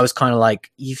 I was kind of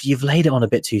like, you've laid it on a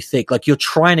bit too thick. Like, you're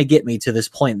trying to get me to this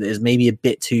point that is maybe a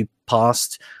bit too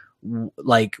past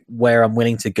like where I'm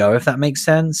willing to go, if that makes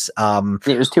sense.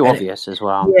 It was too obvious as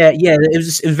well. Yeah, it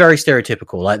was very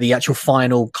stereotypical. Like, the actual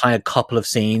final kind of couple of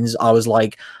scenes, I was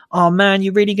like, oh man,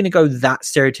 you're really going to go that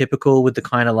stereotypical with the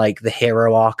kind of like the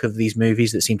hero arc of these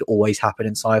movies that seem to always happen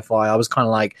in sci-fi. I was kind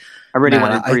of like, I really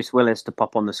wanted Bruce Willis to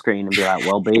pop on the screen and be like,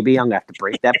 well, baby, I'm going to have to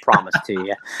break that promise to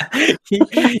you. It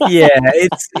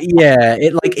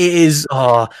is.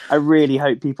 Oh, I really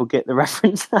hope people get the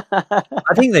reference.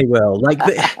 I think they will. Like,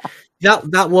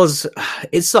 that was,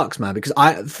 it sucks, man, because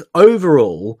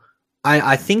overall,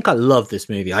 I think I love this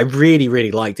movie. I really,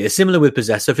 really liked it. It's similar with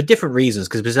Possessor for different reasons,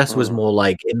 because Possessor was more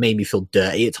like, it made me feel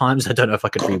dirty at times. I don't know if I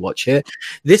could rewatch it.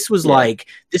 This was like,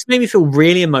 this made me feel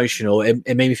really emotional. It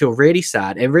made me feel really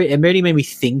sad. It really made me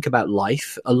think about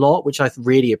life a lot, which I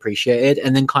really appreciated.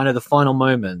 And then kind of the final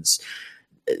moments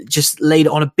just laid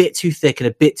it on a bit too thick and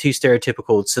a bit too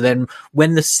stereotypical. So then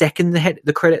when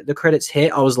the credits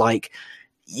hit, I was like,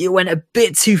 you went a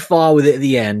bit too far with it at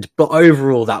the end, but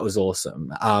overall that was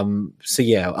awesome. So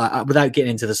yeah, without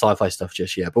getting into the sci-fi stuff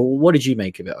just yet, but what did you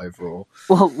make of it overall?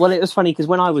 Well, it was funny because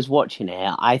when I was watching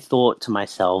it, I thought to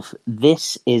myself,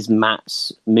 this is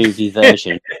Matt's movie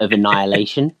version of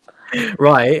Annihilation.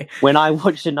 Right. When I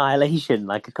watched Annihilation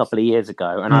like a couple of years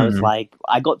ago, and I was like,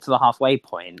 I got to the halfway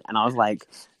point and I was like,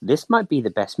 this might be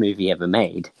the best movie ever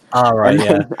made. Oh, right.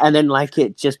 And then like,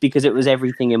 it just, because it was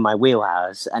everything in my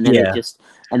wheelhouse, and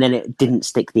then it didn't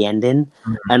stick the ending.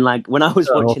 And like, when I was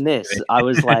watching this, I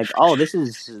was like, oh, this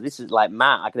is like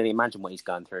Matt. I can only imagine what he's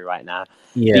going through right now.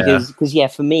 Yeah.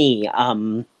 Because for me,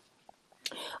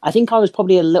 I think I was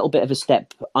probably a little bit of a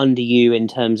step under you in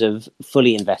terms of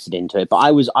fully invested into it, but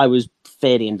I was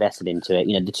fairly invested into it.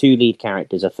 You know, the two lead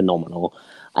characters are phenomenal.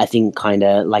 I think, kind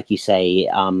of like you say,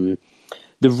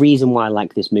 the reason why I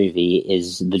like this movie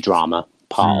is the drama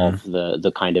part of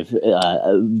the kind of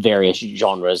various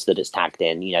genres that it's tagged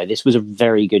in. You know, this was a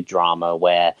very good drama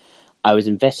where I was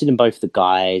invested in both the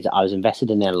guys, I was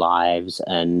invested in their lives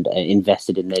and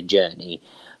invested in their journey.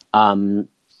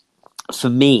 For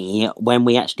me, when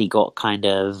we actually got kind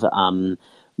of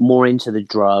more into the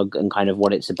drug and kind of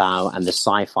what it's about and the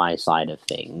sci-fi side of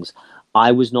things,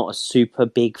 I was not a super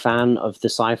big fan of the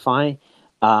sci-fi.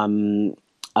 And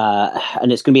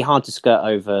it's going to be hard to skirt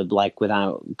over, like,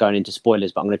 without going into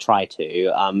spoilers, but I'm going to try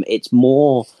to. It's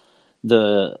more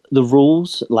the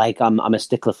rules. Like, I'm a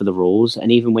stickler for the rules.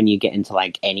 And even when you get into,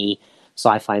 like, any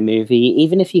sci-fi movie,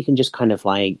 even if you can just kind of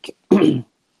like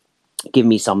give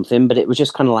me something. But it was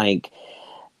just kind of like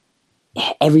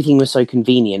everything was so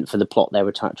convenient for the plot they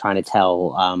were trying to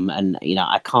tell. And you know,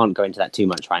 I can't go into that too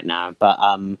much right now, but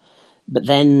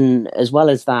then as well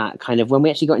as that, kind of when we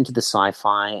actually got into the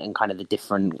sci-fi and kind of the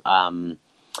different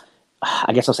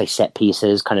I guess I'll say set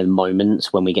pieces, kind of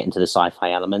moments when we get into the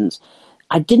sci-fi elements,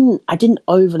 I didn't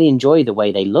overly enjoy the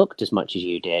way they looked as much as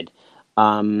you did.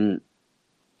 I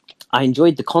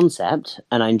enjoyed the concept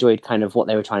and I enjoyed kind of what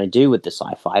they were trying to do with the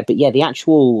sci-fi, but yeah, the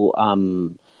actual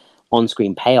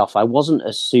on-screen payoff I wasn't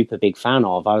a super big fan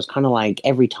of. I was kind of like,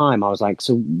 every time I was like,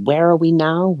 so where are we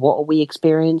now? What are we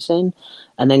experiencing?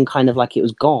 And then kind of like it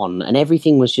was gone, and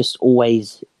everything was just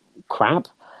always crap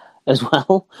as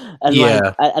well. And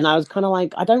like, and I was kind of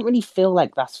like, I don't really feel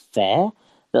like that's fair,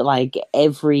 that like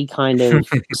every kind of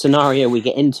scenario we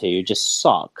get into just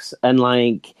sucks. And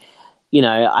like, you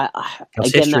know, that's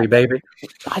again, history, baby.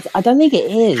 I don't think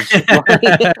it is.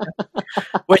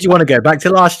 Where do you want to go? Back to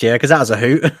last year? Because that was a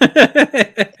hoot.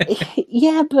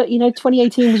 Yeah, but you know,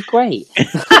 2018 was great.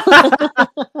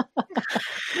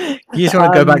 You just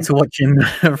want to go back to watching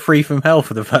Free from Hell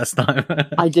for the first time.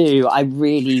 I do. I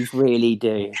really, really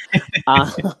do.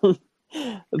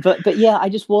 But yeah, I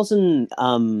just wasn't,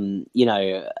 you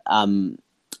know,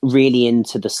 really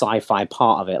into the sci-fi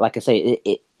part of it. Like I say,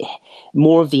 it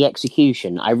more of the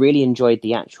execution. I really enjoyed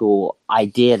the actual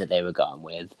idea that they were going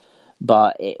with,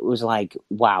 but it was like,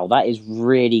 wow, that is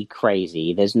really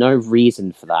crazy. There's no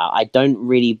reason for that. I don't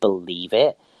really believe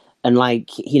it. And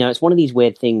like, you know, it's one of these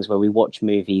weird things where we watch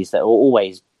movies that are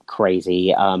always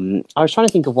crazy. I was trying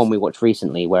to think of one we watched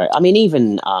recently where, I mean,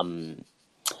 even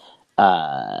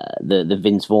the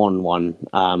Vince Vaughn one,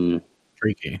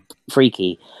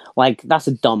 Freaky, like that's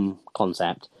a dumb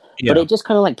concept. Yeah. But it just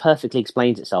kind of like perfectly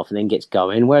explains itself and then gets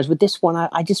going. Whereas with this one,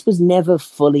 I just was never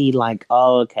fully like,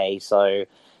 oh, okay, so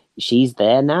she's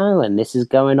there now and this is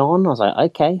going on. I was like,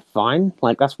 okay, fine.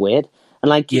 Like, that's weird.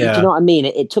 And like, do you know what I mean?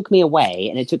 It took me away,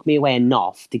 and it took me away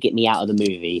enough to get me out of the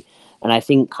movie. And I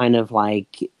think kind of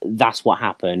like that's what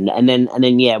happened. And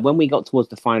then yeah, when we got towards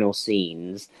the final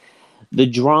scenes, the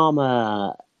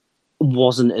drama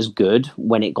wasn't as good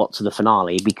when it got to the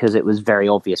finale, because it was very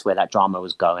obvious where that drama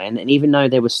was going. And even though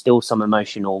there was still some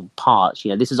emotional parts, you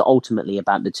know, this is ultimately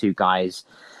about the two guys,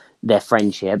 their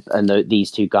friendship, and these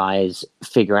two guys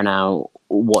figuring out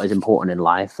what is important in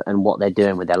life and what they're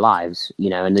doing with their lives,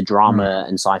 you know, and the drama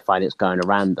and sci-fi that's going on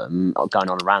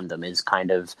around them is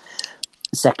kind of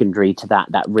secondary to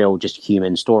that real just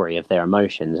human story of their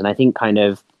emotions. And I think kind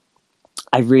of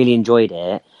I really enjoyed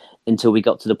it until we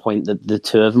got to the point that the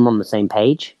two of them are on the same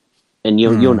page, and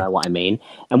you'll know what I mean.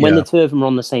 And when the two of them are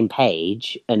on the same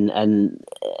page, and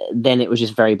then it was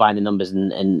just very by the numbers,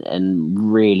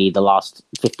 and really the last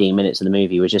 15 minutes of the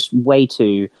movie was just way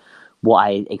too what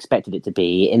I expected it to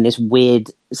be in this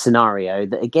weird scenario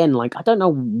that, again, like, I don't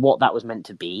know what that was meant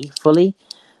to be fully.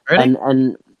 Really?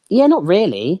 And yeah, not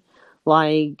really.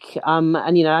 Like,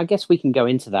 and you know, I guess we can go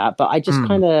into that, but I just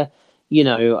kind of, you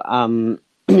know,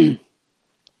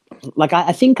 like,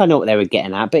 I think I know what they were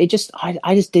getting at, but it just,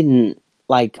 I just didn't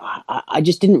like, I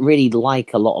just didn't really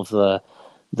like a lot of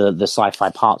the sci-fi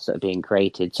parts that are being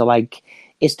created. So like,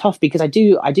 it's tough because I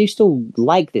do still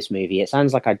like this movie. It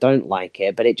sounds like I don't like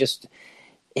it, but it just,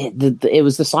 it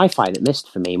was the sci-fi that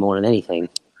missed for me more than anything.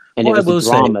 And it was the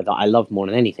drama that I loved more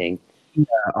than anything. Yeah,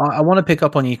 I want to pick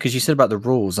up on you because you said about the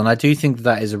rules, and I do think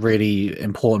that is a really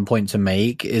important point to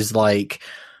make, is like,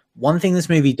 one thing this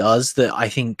movie does that I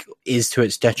think is to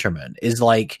its detriment is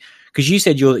like, because you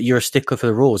said you're a stickler for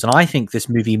the rules, and I think this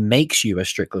movie makes you a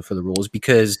stickler for the rules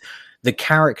because the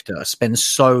character spends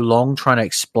so long trying to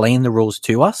explain the rules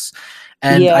to us.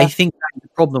 And I think that's the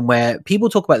problem where people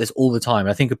talk about this all the time.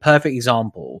 I think a perfect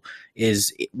example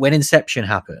is when Inception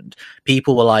happened,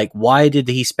 people were like, why did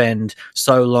he spend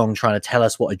so long trying to tell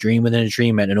us what a dream within a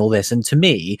dream meant and all this? And to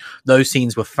me, those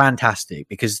scenes were fantastic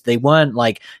because they weren't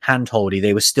like hand-holdy.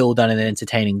 They were still done in an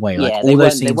entertaining way. Yeah, like all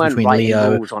those scenes between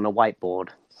Leo rules on a whiteboard.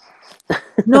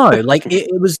 No, like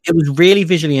it was really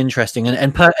visually interesting,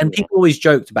 and people always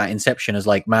joked about Inception as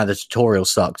like, man, the tutorial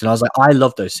sucked, and I was like, I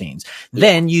love those scenes.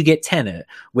 Then you get Tenet,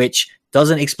 which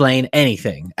doesn't explain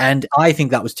anything, and I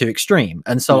think that was too extreme,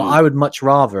 and so I would much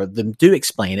rather them do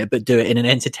explain it, but do it in an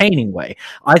entertaining way.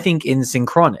 I think in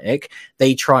Synchronic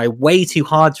they try way too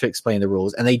hard to explain the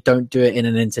rules, and they don't do it in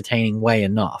an entertaining way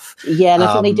enough. Yeah, and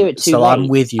I think they do it too. So late. I'm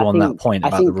with you on that point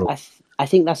about the rules. I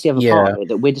think that's the other part of it,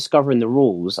 that we're discovering the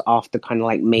rules after kind of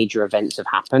like major events have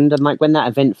happened. And like when that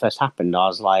event first happened, I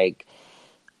was like,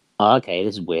 oh, okay,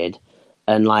 this is weird.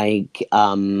 And like,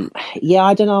 yeah,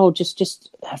 I don't know, just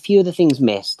a few of the things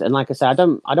missed. And like I said, I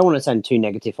don't want to sound too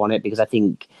negative on it, because I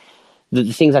think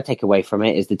the things I take away from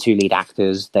it is the two lead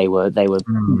actors. They were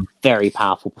very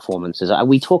powerful performances.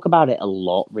 We talk about it a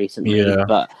lot recently,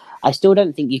 but I still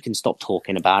don't think you can stop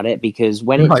talking about it, because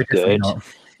when it's good,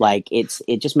 like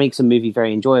it just makes a movie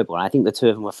very enjoyable. And I think the two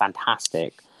of them were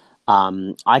fantastic.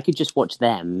 I could just watch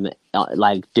them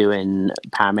like doing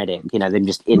paramedic, them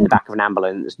just in the back of an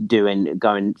ambulance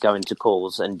going to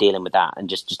calls and dealing with that, and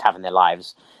just having their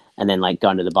lives, and then like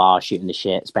going to the bar, shooting the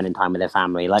shit, spending time with their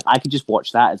family. Like I could just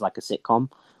watch that as like a sitcom,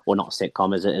 or not a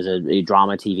sitcom, as a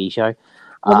drama TV show.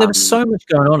 Well, there was so much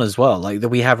going on as well, like that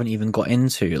we haven't even got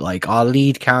into. Like our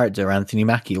lead character, Anthony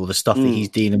Mackie, all the stuff that he's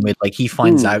dealing with. Like he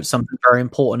finds out something very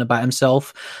important about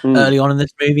himself early on in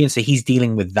this movie, and so he's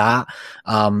dealing with that,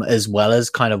 as well as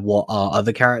kind of what our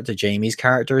other character, Jamie's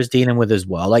character, is dealing with as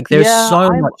well. Like there's so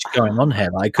much going on here.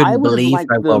 I couldn't believe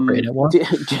how well written it was. Do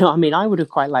you know what I mean? I would have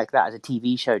quite liked that as a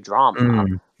TV show drama,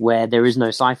 where there is no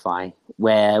sci-fi,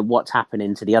 where what's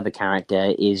happening to the other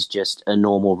character is just a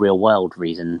normal real world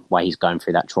reason why he's going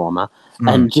through that trauma,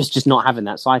 and just not having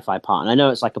that sci-fi part. And I know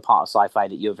it's like a part of sci-fi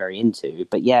that you're very into,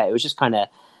 but yeah, it was just kind of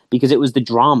because it was the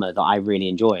drama that I really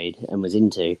enjoyed and was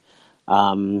into.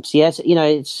 So yes,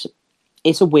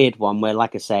 it's a weird one where,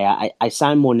 like I say, I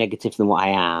sound more negative than what I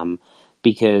am,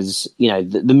 because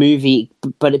the movie,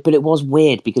 but it was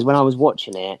weird, because when I was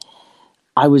watching it,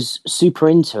 I was super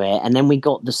into it, and then we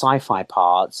got the sci-fi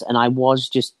parts, and I was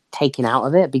just taken out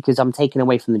of it, because I'm taken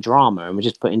away from the drama, and we're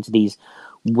just put into these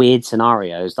weird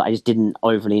scenarios that I just didn't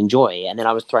overly enjoy, and then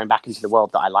I was thrown back into the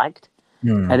world that I liked.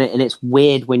 And it's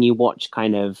weird when you watch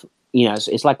kind of,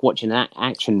 it's like watching an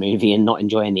action movie and not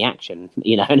enjoying the action,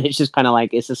 and it's just kind of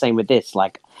like, it's the same with this.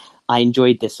 Like, I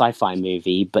enjoyed this sci-fi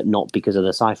movie, but not because of the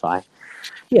sci-fi.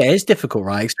 Yeah, it's difficult,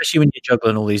 right? Especially when you're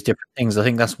juggling all these different things. I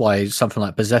think that's why something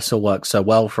like Possessor worked so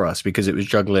well for us, because it was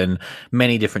juggling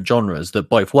many different genres that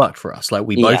both worked for us. Like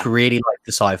we both really liked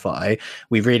the sci-fi,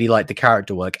 we really liked the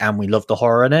character work, and we loved the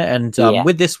horror in it. And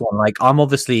with this one, like I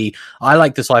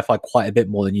like the sci-fi quite a bit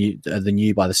more than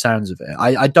you by the sounds of it.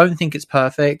 I don't think it's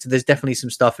perfect. There's definitely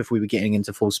some stuff, if we were getting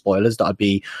into full spoilers, that I'd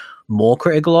be more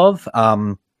critical of.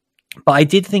 But I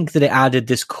did think that it added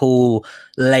this cool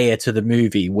layer to the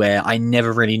movie where I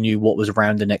never really knew what was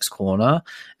around the next corner.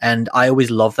 And I always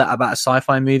love that about a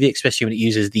sci-fi movie, especially when it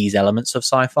uses these elements of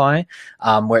sci-fi,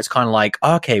 where it's kind of like,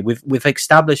 okay, we've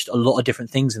established a lot of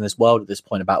different things in this world at this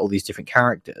point about all these different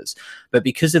characters. But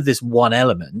because of this one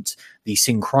element, the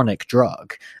synchronic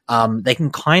drug, they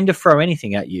can kind of throw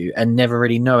anything at you and never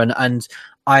really know. And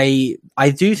I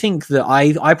do think that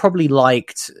I probably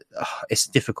liked, it's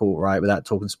difficult, right, without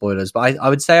talking spoilers, but I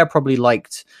would say I probably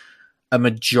liked a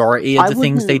majority of the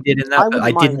things they did in that, but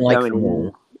I didn't like them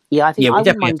all. Yeah, I think I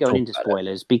wouldn't mind going into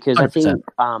spoilers, because 100%. I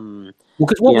think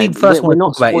because what we first we're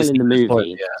not spoiling the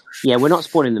movie. We're not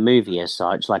spoiling the movie as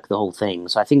such, like the whole thing.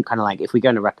 So I think kind of like if we go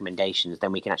into recommendations,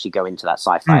 then we can actually go into that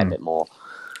sci-fi a bit more.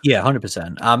 Yeah,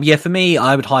 100%. For me,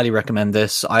 I would highly recommend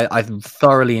this. I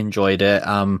thoroughly enjoyed it.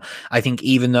 I think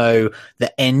even though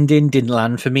the ending didn't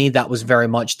land for me, that was very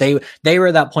much they were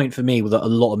at that point for me with a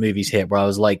lot of movies here where I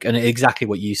was like, and exactly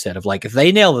what you said of like, if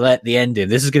they nail the ending,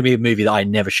 this is going to be a movie that I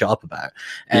never shut up about.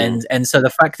 And so the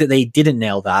fact that they didn't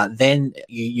nail that, then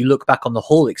you look back on the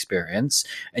whole experience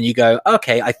and you go,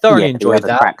 okay, I thoroughly enjoyed that.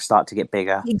 The cracks start to get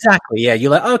bigger. Exactly. Yeah, you're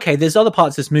like, okay, there's other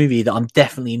parts of this movie that I'm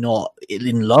definitely not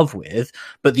in love with,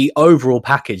 but the overall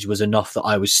package was enough that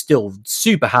I was still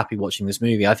super happy watching this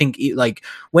movie. I think like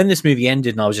when this movie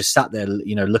ended and I was just sat there,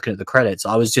 looking at the credits,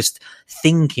 I was just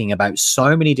thinking about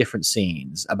so many different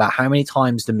scenes, about how many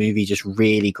times the movie just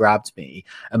really grabbed me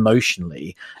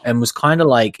emotionally, and was kind of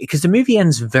like, because the movie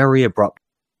ends very abruptly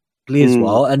as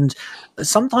well, and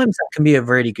sometimes that can be a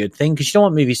really good thing, because you don't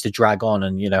want movies to drag on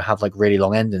and have like really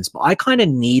long endings, but I kind of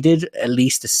needed at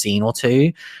least a scene or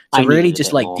two to really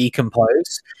just like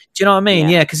decompose. Do you know what I mean?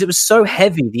 Yeah, because it was so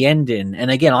heavy, the ending, and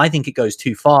again, I think it goes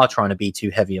too far trying to be too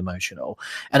heavy emotional,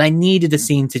 and I needed a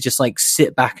scene to just like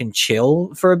sit back and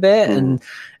chill for a bit.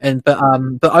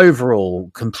 But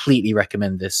overall, completely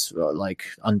recommend this, like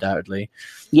undoubtedly.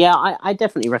 Yeah, I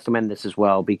definitely recommend this as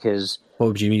well, because what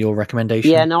would be your recommendation?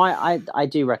 Yeah, no, I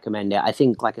do recommend it. I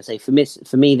think, like I say, for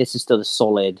me, this is still a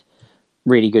solid,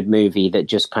 really good movie that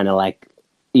just kind of like,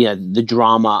 the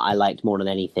drama I liked more than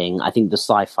anything. I think the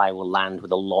sci-fi will land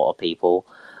with a lot of people.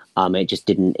 It just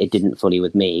didn't fully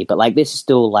with me. But like, this is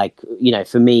still like,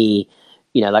 for me,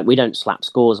 you know, like we don't slap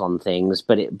scores on things,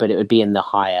 but it would be in the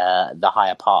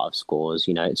higher part of scores.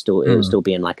 You know, it would still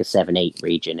be in like a 7-8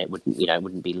 region. It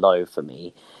wouldn't be low for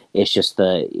me. It's just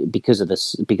because the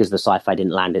sci-fi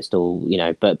didn't land. It's still, you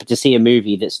know, but to see a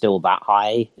movie that's still that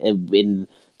high in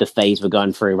the phase we're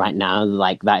going through right now,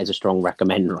 like that is a strong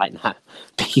recommend right now,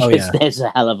 because there's a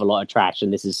hell of a lot of trash,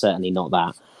 and this is certainly not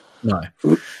that. No.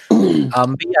 But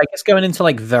yeah, I guess going into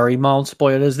like very mild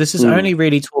spoilers, this is only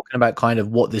really talking about kind of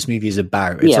what this movie is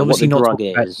about. It's obviously not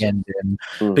talking about the ending,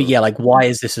 but yeah, like why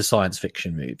is this a science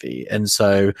fiction movie? And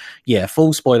so yeah,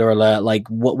 full spoiler alert. Like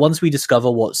once we discover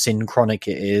what Synchronic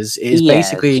it is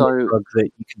basically a drug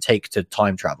that you can take to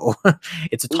time travel.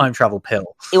 It's a time travel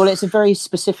pill. Well, it's a very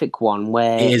specific one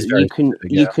where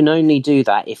you can only do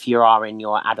that if you are in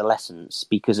your adolescence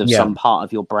because of some part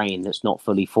of your brain that's not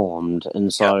fully formed,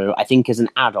 and so I think as an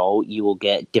adult you will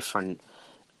get different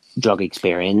drug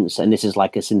experience, and this is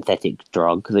like a synthetic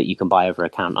drug that you can buy over a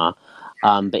counter.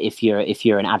 But if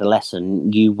you're an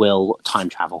adolescent, you will time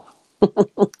travel,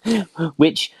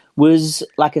 which was,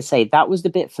 like I say, that was the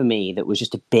bit for me that was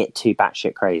just a bit too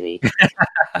batshit crazy.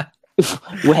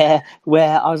 where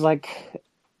I was like,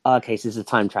 okay, so this is a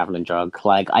time traveling drug.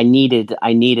 Like I needed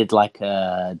like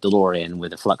a DeLorean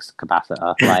with a flux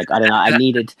capacitor. Like I don't know,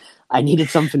 I needed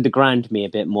something to ground me a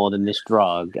bit more than this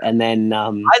drug. And then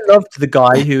I loved the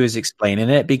guy who was explaining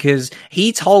it because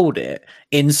he told it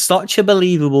in such a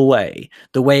believable way,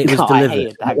 the way it was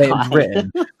delivered, the way it was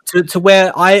written, to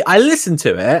where I listened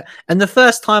to it, and the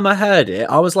first time I heard it,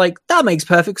 I was like, that makes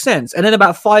perfect sense. And then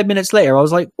about 5 minutes later, I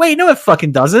was like, wait, no, it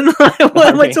fucking doesn't. What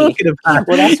am I talking about?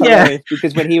 Well, that's hilarious,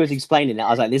 because when he was explaining it, I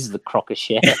was like, this is the crock of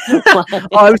shit.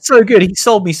 Oh, it was so good. He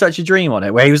sold me such a dream on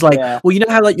it, where he was like, well, you know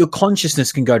how like your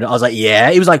consciousness can go down? I was like, yeah.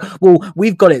 He was like, well,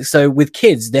 we've got it. So with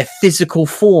kids, their physical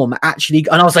form actually,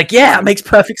 and I was like, yeah, it makes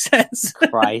perfect sense.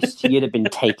 Christ, you'd have been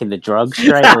taking the drug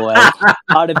straight away.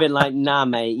 I'd have been like, nah,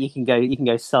 mate, you can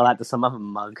go sell that to some other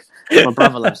mug. My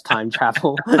brother loves time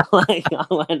travel. Like I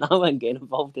won't get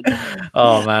involved in that.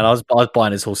 Oh man, I was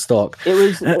buying his whole stock. It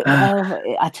was.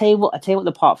 I tell you what.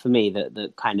 The part for me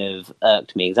that kind of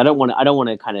irked me, because I don't want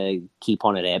to kind of keep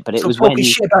on at it, but it was when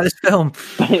shit about this film.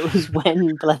 But it was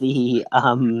when bloody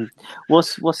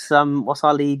what's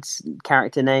our lead's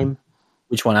character name?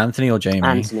 Which one, Anthony or Jamie?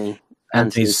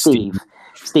 Anthony.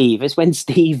 Steve. It's when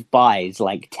Steve buys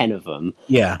like 10 of them.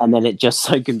 Yeah. And then it just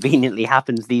so conveniently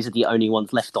happens these are the only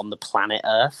ones left on the planet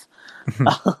Earth.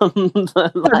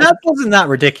 That wasn't that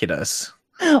ridiculous.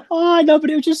 Oh, I know, but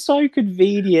it was just so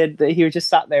convenient that he was just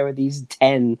sat there with these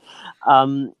 10.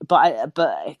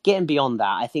 But getting beyond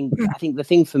that, I think the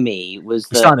thing for me was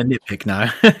that, starting to nitpick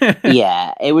now.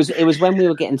 Yeah, it was when we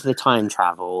were getting to the time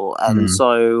travel, and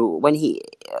so when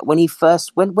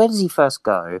where does he first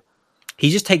go? He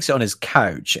just takes it on his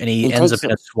couch, and he ends up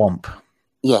in a swamp.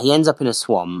 Yeah, he ends up in a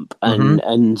swamp,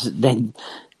 and then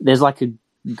there's like a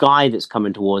guy that's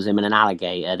coming towards him and an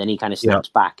alligator. Then he kind of snaps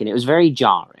back, and it was very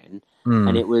jarring.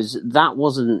 And it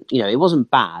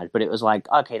wasn't bad, but it was like,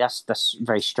 okay, that's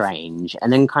very strange.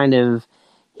 And then kind of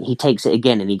he takes it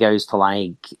again, and he goes to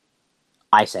like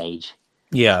Ice Age.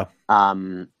 Yeah.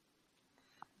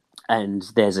 And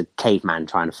there's a caveman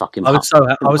trying to fuck him. I was so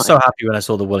happy when I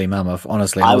saw the woolly mammoth.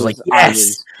 Honestly, I was like,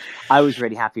 yes. I was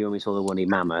really happy when we saw the woolly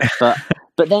mammoth, but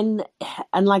then,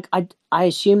 and like I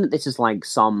assume that this is like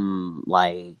some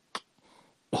like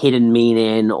hidden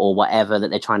meaning or whatever that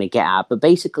they're trying to get at. But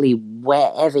basically,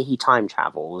 wherever he time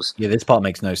travels, this part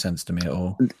makes no sense to me at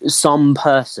all. Some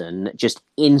person just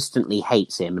instantly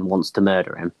hates him and wants to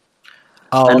murder him.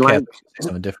 Oh, and okay. Like,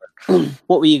 something different.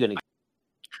 What were you going to?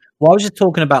 Well, I was just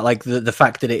talking about like the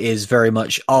fact that it is very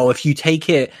much, if you take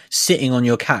it sitting on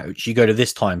your couch, you go to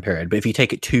this time period. But if you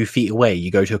take it 2 feet away,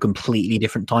 you go to a completely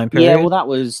different time period. Yeah, well, that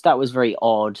was very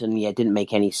odd, and it didn't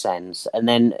make any sense. And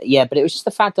then, but it was just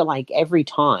the fact that like every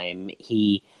time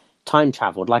he time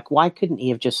traveled, like why couldn't he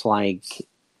have just like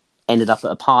ended up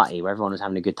at a party where everyone was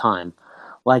having a good time?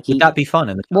 Like would that be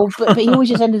fun? But he always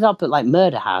just ended up at like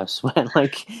Murder House, where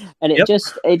like, and it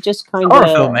just kind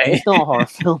of it's not a horror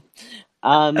film.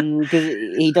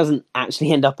 Because he doesn't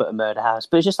actually end up at a murder house,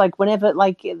 but it's just like whenever,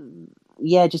 like,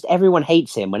 just everyone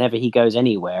hates him whenever he goes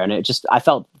anywhere, and I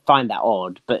find that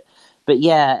odd, but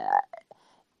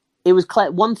it was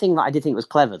one thing that I did think was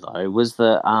clever though was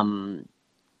that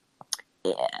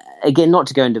again, not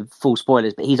to go into full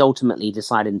spoilers, but he's ultimately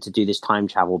deciding to do this time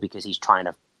travel because he's trying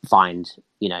to find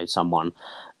someone,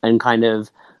 and kind of.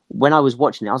 When I was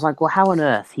watching it, I was like, well, how on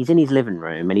earth? He's in his living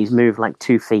room and he's moved like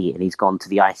 2 feet and he's gone to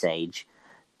the Ice Age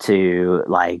to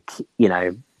like,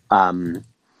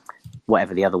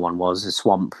 whatever the other one was, a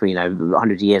swamp,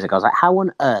 100 years ago. I was like, how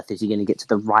on earth is he going to get to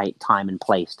the right time and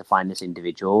place to find this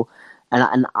individual?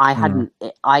 And I hadn't,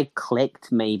 I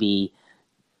clicked maybe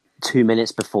 2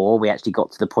 minutes before we actually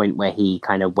got to the point where he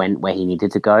kind of went where he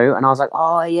needed to go. And I was like,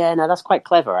 oh yeah, no, that's quite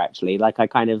clever actually. Like I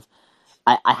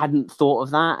hadn't thought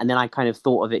of that. And then I kind of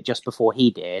thought of it just before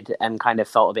he did and kind of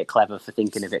felt a bit clever for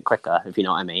thinking of it quicker, if you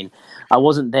know what I mean. I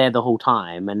wasn't there the whole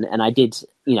time. And I did,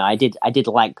 I did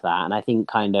like that. And I think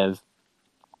kind of,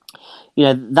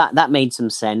 that made some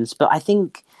sense. But I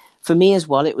think for me as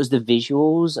well, it was the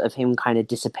visuals of him kind of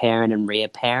disappearing and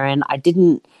reappearing. I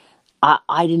didn't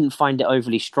find it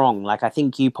overly strong. Like, I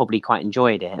think you probably quite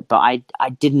enjoyed it, but I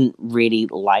didn't really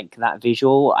like that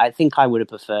visual. I think I would have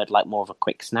preferred like more of a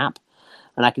quick snap.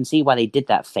 And I can see why they did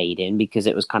that fade in, because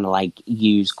it was kind of like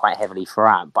used quite heavily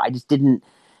throughout. But I just didn't,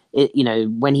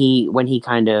 when he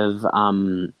kind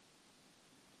of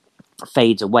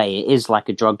fades away, it is like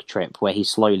a drug trip where he's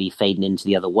slowly fading into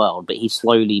the other world, but he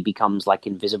slowly becomes like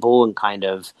invisible and kind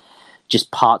of just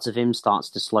parts of him starts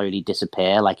to slowly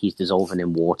disappear, like he's dissolving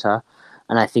in water.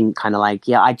 And I think kind of like,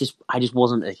 I just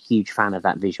wasn't a huge fan of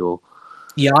that visual.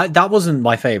 Yeah, that wasn't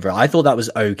my favorite. I thought that was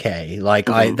okay. Like,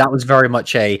 that was very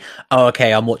much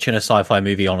I'm watching a sci-fi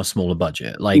movie on a smaller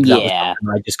budget. Like, that was something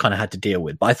I just kind of had to deal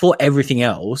with. But I thought everything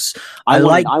else, I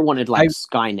wanted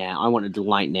Skynet. I wanted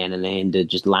Lightning and then to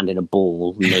just land in a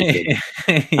ball naked.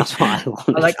 That's what I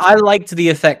wanted. I liked the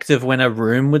effect of when a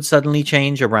room would suddenly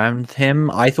change around him.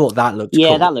 I thought that looked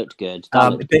cool. That looked good.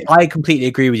 But I completely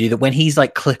agree with you that when he's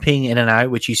like clipping in and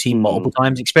out, which you see multiple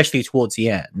times, especially towards the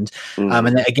end, and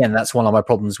then, again, that's one of my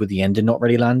problems with the ending not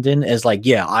really landing, is like,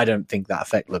 I don't think that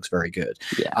effect looks very good.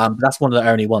 That's one of the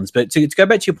only ones. But to go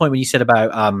back to your point when you said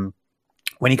about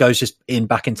when he goes just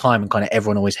back in time and kind of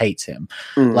everyone always hates him,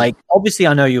 like, obviously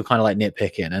I know you're kind of like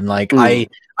nitpicking, and like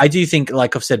I do think,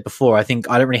 like I've said before, I think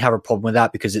I don't really have a problem with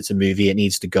that because it's a movie, it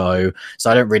needs to go.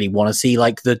 So I don't really want to see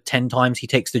like the 10 times he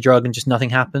takes the drug and just nothing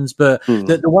happens. But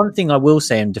the one thing I will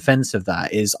say in defense of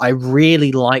that is I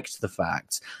really liked the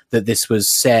fact that this was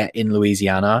set in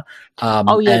Louisiana.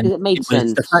 It made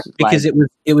sense. Because it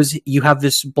was you have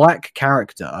this black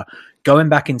character going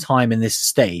back in time in this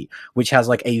state, which has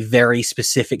like a very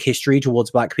specific history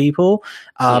towards black people.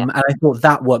 And I thought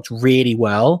that worked really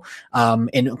well.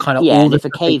 In kind of all and if a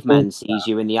caveman sees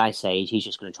you in the Ice Age, he's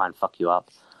just going to try and fuck you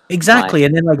up. Exactly.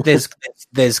 And then like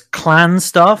there's Klan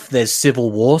stuff, there's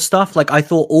Civil War stuff. Like, I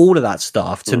thought all of that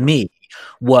stuff to me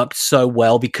worked so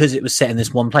well because it was set in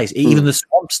this one place. Even the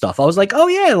swamp stuff, I was like, oh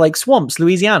yeah, like swamps,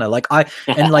 Louisiana. Like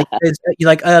there's,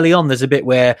 like early on, there's a bit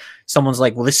where someone's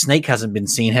like, well, this snake hasn't been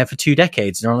seen here for 2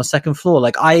 decades. They're on the second floor.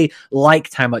 Like, I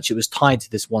liked how much it was tied to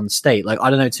this one state. Like, I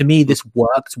don't know, to me, this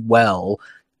worked well,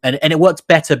 and it worked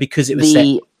better because it was set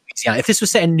in Louisiana. If this was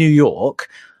set in New York,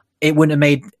 it wouldn't have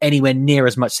made anywhere near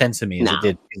as much sense to me as it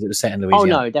did because it was set in Louisiana.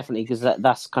 Oh, no, definitely, because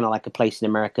that's kind of like a place in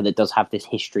America that does have this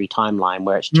history timeline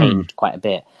where it's changed quite a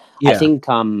bit. I think,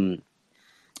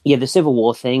 the Civil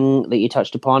War thing that you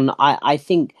touched upon, I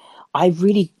think I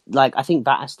really I think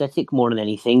that aesthetic more than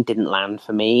anything didn't land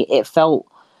for me. It felt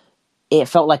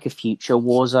like a future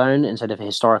war zone instead of a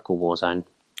historical war zone.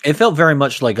 It felt very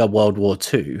much like a World War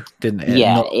II, didn't it?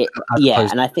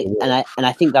 And I think, and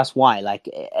I think that's why. Like,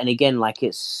 and again, like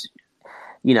it's,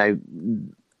 the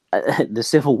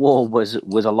Civil War was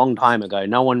a long time ago.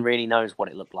 No one really knows what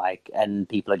it looked like, and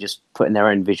people are just putting their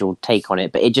own visual take on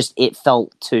it. But it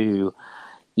felt too,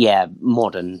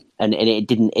 modern, and it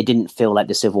didn't feel like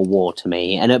the Civil War to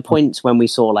me. And at points when we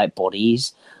saw like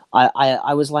bodies,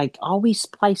 I was like, are we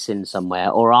splicing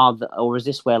somewhere, or is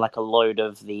this where like a load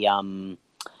of the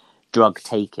drug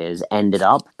takers ended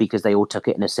up because they all took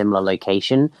it in a similar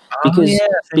location?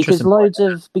 Because loads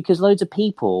of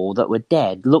people that were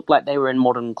dead looked like they were in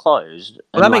modern clothes.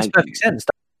 Well, that makes perfect sense.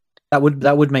 That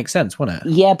would make sense, wouldn't it?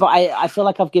 Yeah, but I feel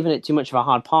like I've given it too much of a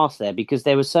hard pass there, because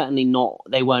they were certainly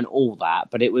they weren't all that,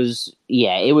 but it was.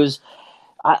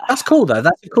 That's cool though.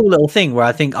 That's a cool little thing where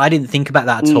I think I didn't think about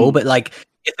that at all, but like,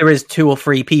 if there is 2 or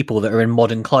 3 people that are in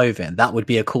modern clothing, that would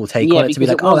be a cool take on it, to be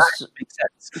like, that makes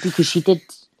sense. Because she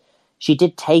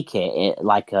did take it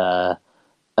like a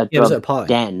drug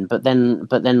den, but then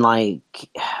she's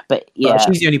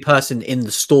the only person in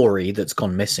the story that's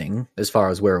gone missing, as far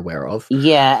as we're aware of.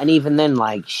 Yeah, and even then,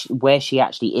 like where she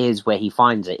actually is, where he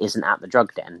finds it, isn't at the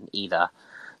drug den either.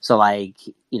 So like,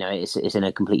 it's in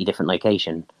a completely different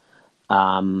location.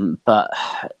 But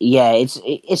yeah,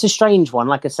 it's a strange one.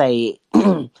 Like I say,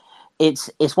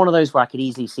 it's one of those where I could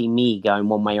easily see me going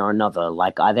one way or another.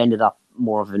 Like, I've ended up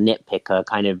more of a nitpicker,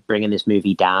 kind of bringing this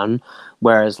movie down.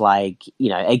 Whereas, like,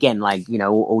 again, like,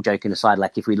 all joking aside,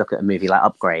 like if we look at a movie like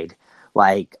Upgrade,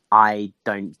 Like, I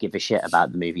don't give a shit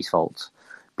about the movie's faults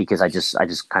because I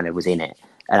just kind of was in it.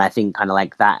 And I think kind of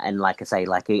like that, and like I say,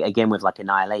 like again with like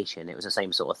Annihilation, it was the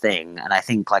same sort of thing. And I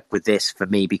think like with this, for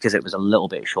me, because it was a little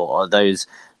bit shorter,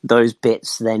 those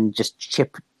bits then just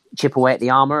chip away at the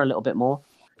armor a little bit more.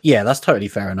 Yeah, that's totally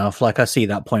fair enough. Like, I see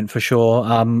that point for sure.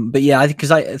 But yeah,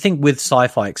 because I think with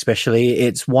sci-fi especially,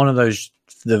 it's one of those,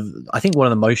 I think one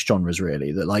of the most genres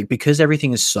really, that like, because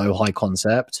everything is so high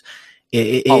concept,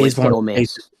 it is one of the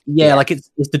yeah, like it's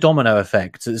the domino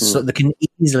effect. That can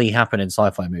easily happen in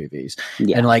sci-fi movies.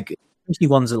 Yeah. And like, especially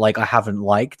ones that like I haven't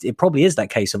liked, it probably is that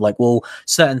case of like, well,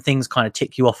 certain things kind of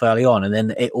tick you off early on and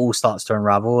then it all starts to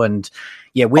unravel. And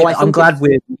yeah, I'm glad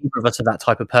neither of us are that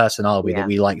type of person, are we? Yeah. That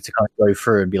we like to kind of go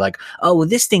through and be like, oh, well,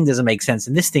 this thing doesn't make sense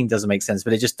and this thing doesn't make sense,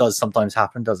 but it just does sometimes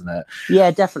happen, doesn't it?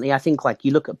 Yeah, definitely. I think like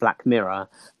you look at Black Mirror,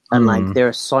 and like there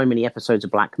are so many episodes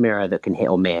of Black Mirror that can hit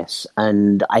or miss.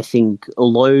 And I think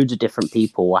loads of different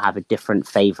people will have a different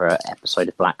favorite episode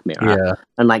of Black Mirror. Yeah.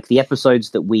 And like the episodes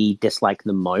that we dislike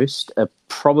the most are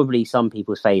probably some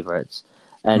people's favorites,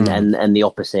 and the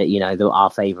opposite, you know, our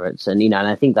favorites. And, you know, and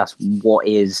I think that's what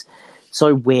is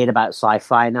so weird about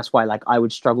sci-fi. And that's why like I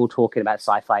would struggle talking about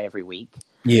sci-fi every week.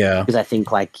 Yeah. Because I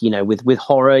think like, you know, with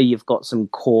horror, you've got some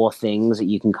core things that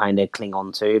you can kind of cling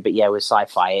on to. But yeah, with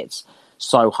sci-fi, it's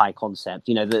so high concept,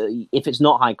 you know, if it's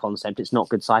not high concept, it's not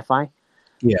good sci-fi.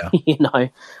 Yeah. You know,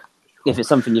 if it's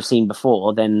something you've seen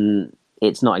before, then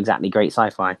it's not exactly great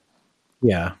sci-fi.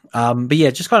 Yeah. But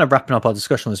yeah, just kind of wrapping up our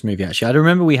discussion on this movie, actually, I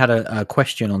remember we had a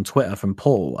question on Twitter from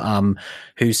Paul,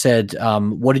 who said,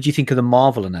 what did you think of the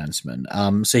Marvel announcement?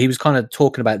 So he was kind of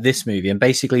talking about this movie, and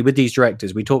basically with these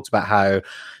directors, we talked about how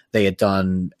they had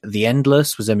done The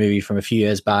Endless, was a movie from a few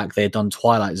years back. They had done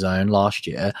Twilight Zone last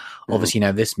year. Obviously,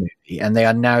 now this movie. And they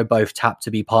are now both tapped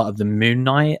to be part of the Moon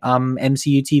Knight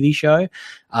MCU TV show,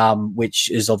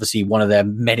 which is obviously one of their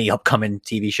many upcoming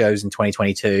TV shows in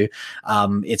 2022.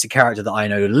 It's a character that I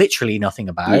know literally nothing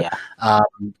about.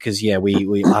 Because, we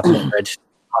have not read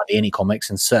hardly any comics,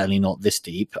 and certainly not this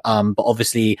deep. But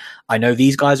obviously, I know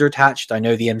these guys are attached. I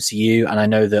know the MCU, and I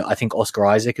know that I think Oscar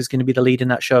Isaac is going to be the lead in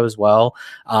that show as well.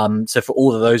 So for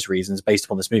all of those reasons, based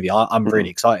upon this movie, I'm really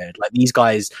excited. Like, these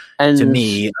guys, to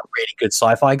me, are really good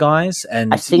sci-fi guys,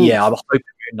 and I'm hoping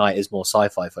Moon Knight is more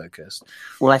sci-fi focused.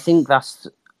 Well, I think that's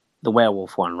the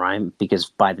werewolf one, right? Because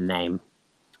by the name.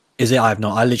 Is it? I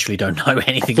literally don't know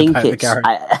anything about the character.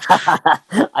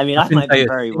 I mean, I might be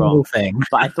very wrong,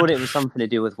 but I thought it was something to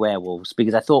do with werewolves,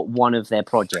 because I thought one of their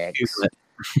projects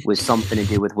was something to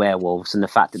do with werewolves, and the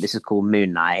fact that this is called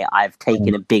Moon Knight, I've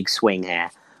taken a big swing here,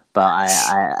 but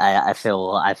I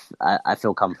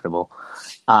feel comfortable.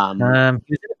 He was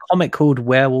in a comic called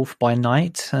Werewolf by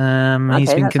Night.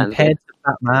 He's been compared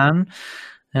to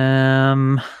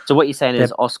Batman. So what you're saying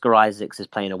is Oscar Isaacs is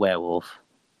playing a werewolf?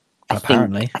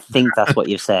 Apparently, I think that's what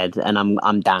you've said, and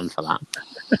I'm down for that.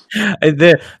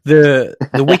 The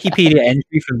Wikipedia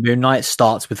entry for Moon Knight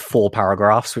starts with 4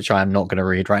 paragraphs, which I am not going to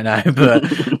read right now, but I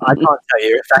can't tell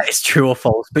you if that is true or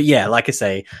false. But yeah, like I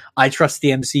say, I trust the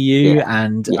MCU,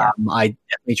 and I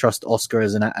definitely trust Oscar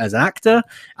as an actor,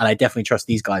 and I definitely trust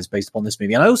these guys based upon this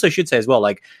movie. And I also should say as well,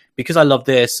 like, because I love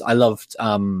this, I loved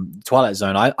Twilight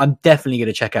Zone, I'm definitely going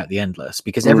to check out The Endless,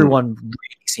 because everyone really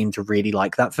seemed to really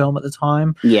like that film at the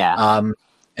time.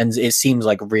 And it seems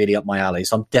like really up my alley,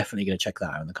 so I'm definitely going to check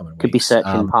that out in the coming weeks. Could be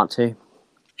Searching Part 2.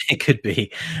 It could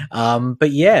be.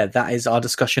 But yeah, that is our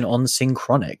discussion on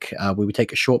Synchronic. We will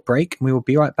take a short break and we will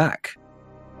be right back.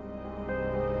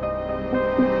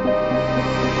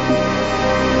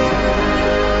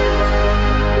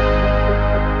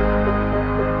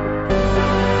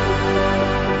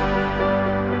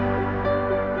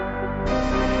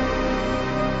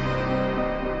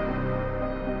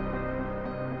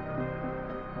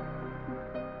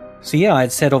 So yeah,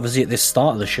 I'd said obviously at this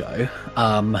start of the show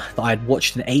that I'd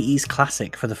watched an 80s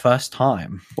classic for the first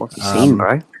time. What have you seen,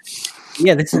 bro?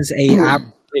 Yeah, this is a ab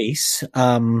release,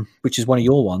 which is one of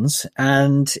your ones,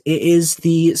 and it is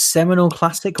the seminal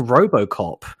classic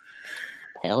RoboCop.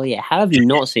 Hell yeah. How have you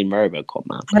not seen RoboCop,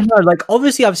 man? I know, like,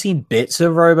 obviously I've seen bits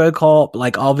of RoboCop,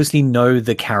 like, I obviously know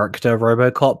the character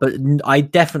RoboCop, but I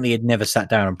definitely had never sat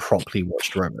down and properly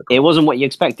watched RoboCop. It wasn't what you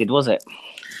expected, was it?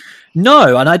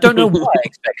 No, and I don't know what I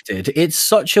expected. It's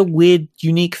such a weird,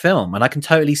 unique film, and I can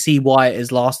totally see why it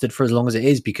has lasted for as long as it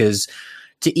is, because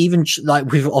to even,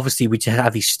 like, we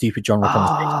have these stupid genre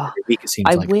conversations every week, it seems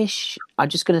like. I'm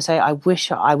just going to say, I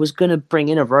wish I was going to bring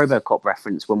in a RoboCop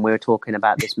reference when we were talking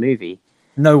about this movie.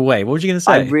 No way. What were you going to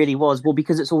say? I really was. Well,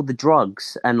 because it's all the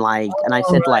drugs, and like, and I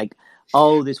said, like,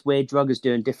 oh, this weird drug is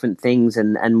doing different things,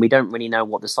 and we don't really know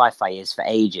what the sci-fi is for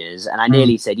ages. And I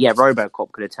nearly said, yeah,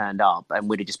 RoboCop could have turned up and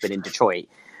would have just been in Detroit.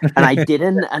 And I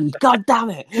didn't, and god damn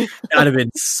it, that'd have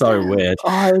been so weird.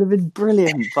 Oh, it would have been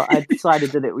brilliant, but I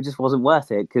decided that it just wasn't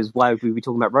worth it, because why would we be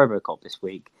talking about RoboCop this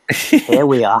week? Here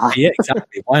we are. Yeah,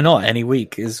 exactly. Why not? Any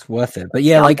week is worth it. But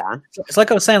yeah, it's like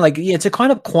I was saying, like, yeah, to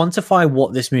kind of quantify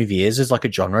what this movie is as like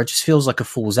a genre, it just feels like a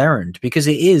fool's errand, because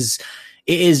it is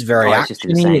very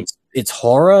actiony. It's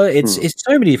horror. It's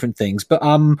so many different things. But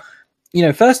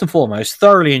first and foremost,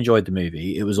 thoroughly enjoyed the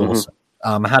movie. It was awesome.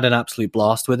 Had an absolute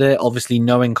blast with it. Obviously,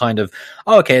 knowing kind of,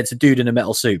 okay, it's a dude in a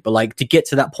metal suit, but like to get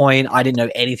to that point, I didn't know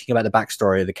anything about the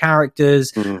backstory of the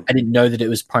characters. I didn't know that it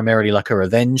was primarily like a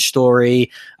revenge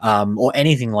story, or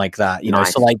anything like that. You know,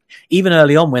 so like even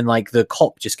early on when like the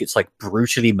cop just gets like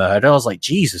brutally murdered, I was like,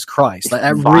 Jesus Christ, like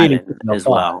that really as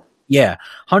well. Yeah,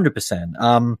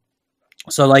 100%.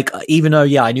 So like, even though,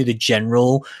 yeah, I knew the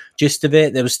general gist of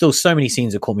it, there was still so many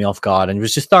scenes that caught me off guard and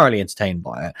was just thoroughly entertained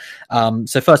by it.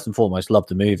 So first and foremost, loved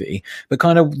the movie. But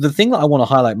kind of the thing that I want to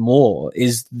highlight more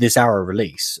is this Arrow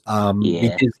release.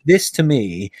 Because this, to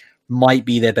me, might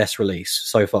be their best release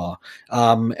so far.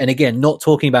 And again, not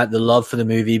talking about the love for the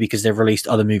movie, because they've released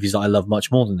other movies that I love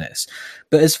much more than this.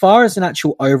 But as far as an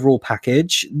actual overall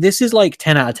package, this is like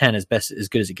 10 out of 10 as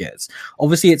good as it gets.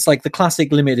 Obviously, it's like the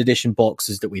classic limited edition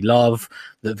boxes that we love,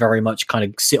 that very much kind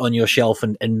of sit on your shelf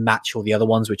and match all the other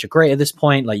ones, which are great at this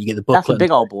point. Like you get the booklet. That's a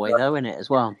big old boy, though, isn't it, as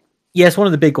well? Yeah, it's one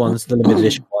of the big ones, the limited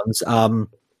edition ones.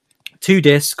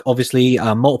 2-disc, obviously,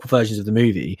 multiple versions of the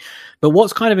movie. But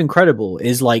what's kind of incredible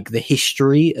is like the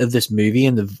history of this movie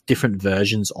and the different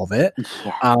versions of it.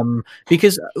 Yeah.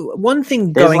 Because one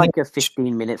thing there's like a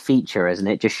 15-minute feature, isn't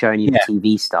it? Just showing you the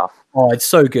TV stuff. Oh, it's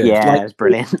so good. Yeah, like, it's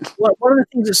brilliant. One of the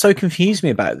things that so confused me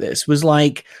about this was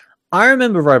like, I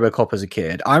remember RoboCop as a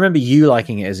kid. I remember you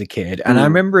liking it as a kid. And I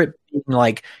remember it being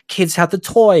like, kids had the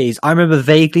toys. I remember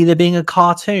vaguely there being a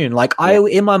cartoon. Like,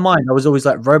 in my mind, I was always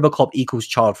like, RoboCop equals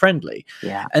child friendly.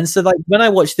 Yeah. And so, like, when I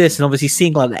watched this and obviously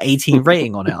seeing like the 18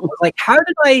 rating on it, I was like, how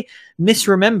did I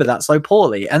misremember that so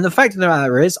poorly? And the fact of the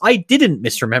matter is, I didn't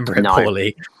misremember it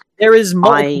poorly. There is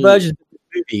multiple versions of the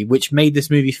movie which made this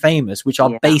movie famous, which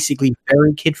are basically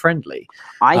very kid friendly.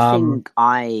 I think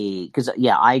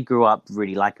I grew up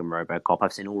really liking RoboCop.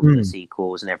 I've seen all of the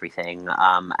sequels and everything,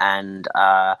 and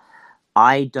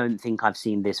I don't think I've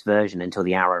seen this version until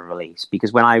the Arrow release,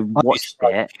 because when I watched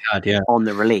it on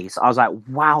the release, I was like,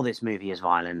 wow, this movie is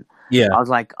violent. Yeah, I was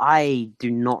like, I do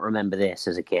not remember this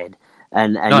as a kid,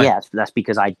 and yes, that's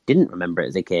because I didn't remember it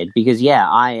as a kid, because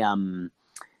I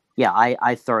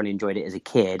thoroughly enjoyed it as a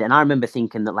kid, and I remember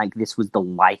thinking that like this was the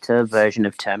lighter version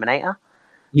of Terminator.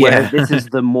 Whereas this is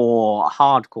the more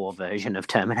hardcore version of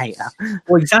Terminator.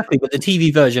 Well, exactly, but the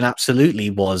TV version absolutely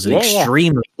was an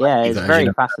extremely it's very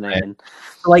fascinating.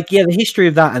 Like, the history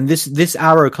of that, and this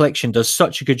Arrow collection does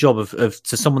such a good job of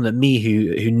to someone like me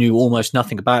who knew almost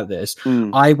nothing about this.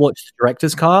 I watched the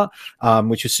director's cut,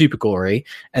 which was super gory,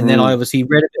 and then I obviously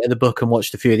read a bit of the book and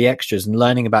watched a few of the extras, and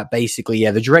learning about basically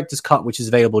the director's cut, which is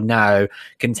available now,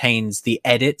 contains the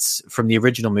edits from the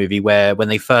original movie, where when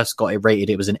they first got it rated,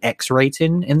 it was an X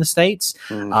rating in the States.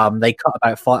 They cut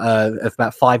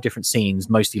about 5 different scenes,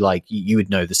 mostly like you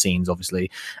would know the scenes, obviously.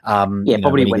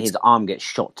 Probably when his arm gets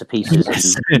shot to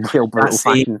pieces in real brutal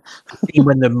fashion.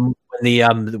 When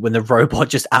the robot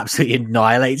just absolutely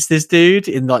annihilates this dude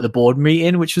in like the board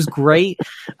meeting, which was great.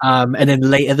 And then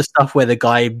later the stuff where the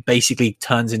guy basically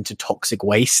turns into toxic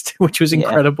waste, which was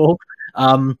incredible.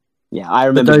 I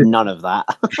remember none of that.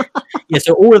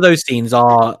 So all of those scenes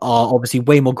are obviously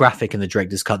way more graphic in the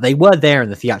director's cut. They were there in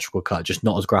the theatrical cut, just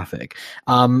not as graphic.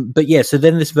 So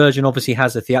then this version obviously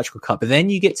has a theatrical cut, but then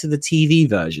you get to the TV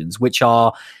versions, which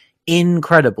are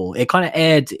incredible. It kind of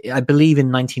aired, I believe,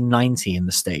 in 1990 in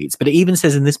the States, but it even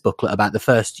says in this booklet about the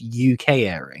first UK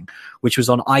airing, which was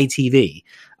on ITV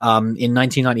in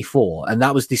 1994, and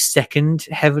that was the second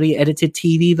heavily edited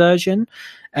TV version.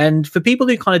 And for people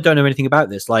who kind of don't know anything about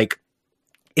this, like,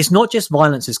 it's not just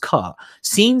violence is cut.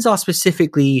 Scenes are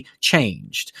specifically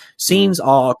changed. Scenes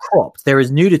are cropped. There is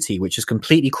nudity, which is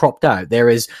completely cropped out. There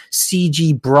is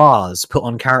CG bras put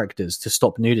on characters to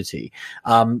stop nudity.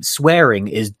 Swearing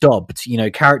is dubbed.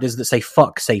 Characters that say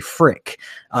fuck say frick.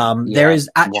 There is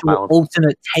actual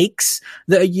alternate takes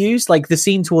that are used, like the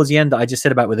scene towards the end that I just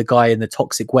said about with the guy in the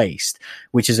toxic waste,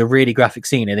 which is a really graphic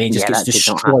scene, and he just gets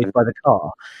destroyed by the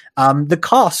car. The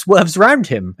car swerves around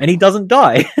him and he doesn't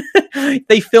die.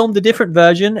 They they filmed a different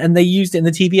version and they used it in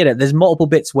the TV edit. There's multiple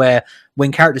bits where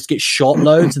when characters get shot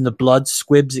loads and the blood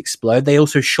squibs explode, they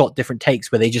also shot different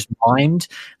takes where they just mimed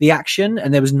the action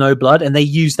and there was no blood, and they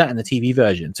used that in the TV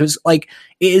version. So it's like,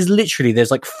 it is literally,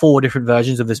 there's like 4 different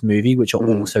versions of this movie which are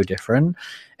all so different,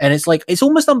 and it's like, it's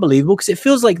almost unbelievable because it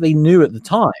feels like they knew at the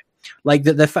time, like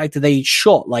the fact that they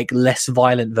shot like less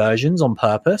violent versions on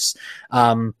purpose,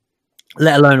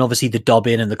 let alone obviously the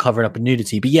dubbing and the covering up of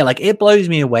nudity. But yeah, like, it blows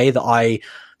me away that I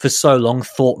for so long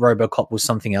thought RoboCop was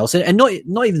something else, and not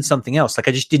even something else. Like,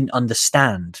 I just didn't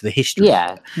understand the history.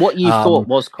 Yeah, what you thought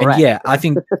was correct. And yeah, I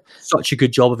think such a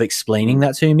good job of explaining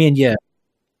that to me. And yeah,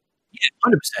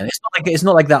 100%. It's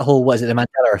not like that whole, what is it, the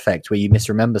Mandela effect, where you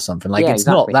misremember something. Like, it's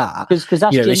not that. Because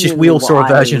that's, it's just, we all saw a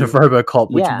version of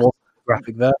RoboCop which was a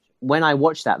graphic version. When I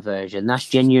watched that version, that's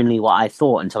genuinely what I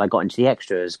thought until I got into the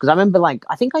extras. Because I remember, like,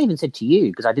 I think I even said to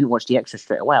you, because I didn't watch the extras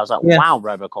straight away, I was like, wow,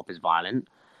 RoboCop is violent.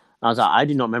 I was like, I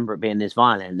do not remember it being this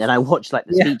violent. Then I watched like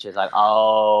the speeches, like,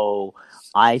 oh,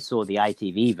 I saw the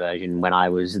ITV version when I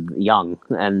was young,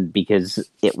 and because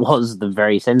it was the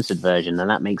very censored version,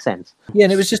 and that makes sense. Yeah,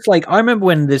 and it was just like, I remember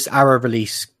when this Arrow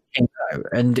release came out,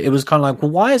 and it was kind of like,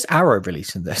 well, why is Arrow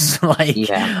releasing this?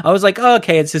 I was like, oh,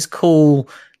 okay, it's this cool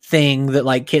thing that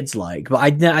like kids like, but I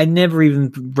never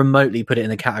even remotely put it in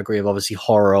the category of obviously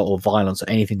horror or violence or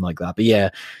anything like that. But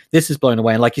yeah, this is blown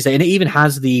away, and like you say, and it even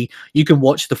has you can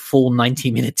watch the full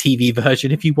 90-minute TV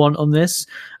version if you want on this,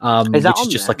 which is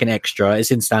just like an extra.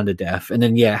 It's in standard def, and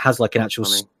then it has like an actual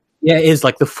it is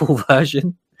like the full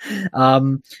version.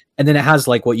 And then it has,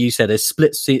 like what you said, is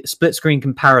split screen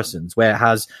comparisons, where it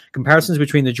has comparisons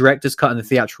between the director's cut and the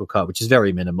theatrical cut, which is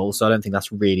very minimal, so I don't think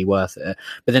that's really worth it.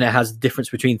 But then it has the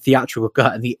difference between theatrical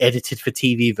cut and the edited for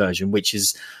TV version, which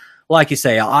is, like you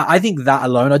say, I think that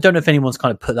alone, I don't know if anyone's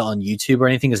kind of put that on YouTube or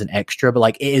anything as an extra, but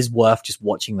like, it is worth just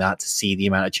watching that to see the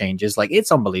amount of changes. Like,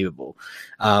 it's unbelievable.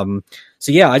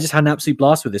 So yeah, I just had an absolute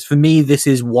blast with this. For me, this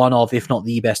is one of, if not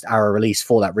the best Arrow release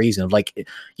for that reason. Of like,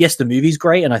 yes, the movie's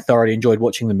great, and I thoroughly enjoyed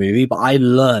watching the movie, but I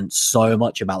learned so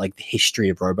much about like the history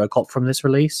of RoboCop from this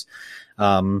release,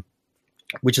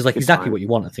 which is like exactly what you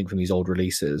want, I think, from these old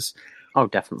releases. Oh,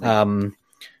 definitely.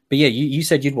 But yeah, you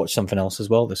said you'd watch something else as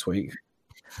well this week.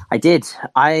 I did.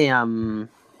 I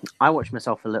watched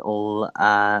myself a little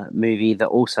movie that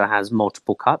also has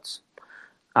multiple cuts.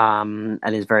 And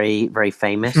is very, very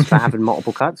famous for having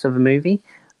multiple cuts of a movie.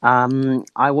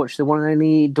 I watched the one and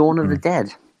only Dawn of the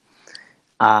Dead.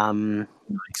 Nice.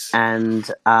 And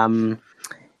so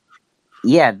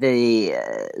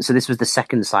this was the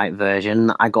second sight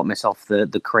version. I got myself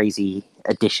the crazy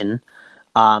edition.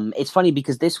 It's funny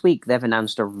because this week they've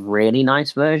announced a really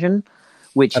nice version,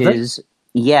 which is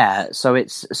so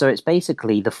it's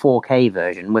basically the 4K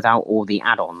version without all the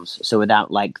add-ons, so without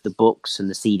like the books and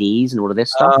the CDs and all of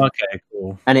this stuff. Oh, okay,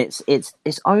 cool. And it's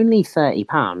only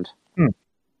 £30,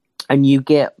 and you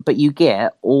get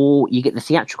the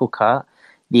theatrical cut,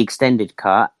 the extended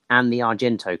cut, and the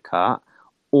Argento cut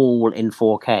all in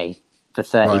 4K for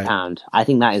 £30. Right. I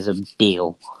think that is a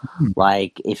deal.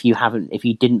 Like, if you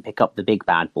didn't pick up the big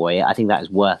bad boy, I think that is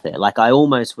worth it. Like, I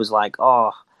almost was like,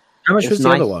 oh, how much was the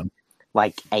other one?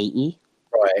 Like 80.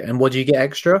 Right. And what do you get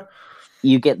extra?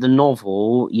 You get the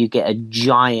novel, you get a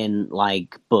giant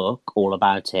like book all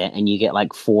about it, and you get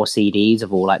like 4 CDs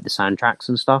of all like the soundtracks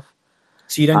and stuff.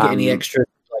 So you don't get any extra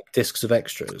like discs of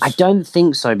extras? I don't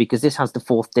think so, because this has the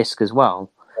 4th disc as well.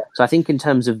 So I think in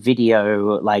terms of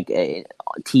video, like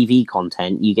TV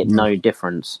content, you get no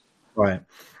difference. Right.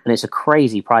 And it's a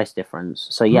crazy price difference.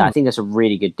 So yeah, I think that's a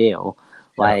really good deal.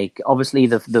 Like, obviously,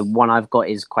 the one I've got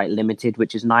is quite limited,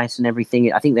 which is nice and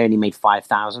everything. I think they only made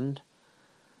 5,000.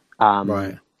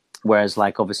 Right. Whereas,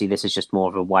 like, obviously, this is just more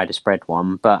of a wider spread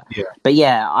one. But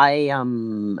yeah,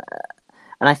 and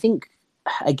I think,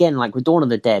 again, like with Dawn of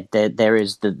the Dead, there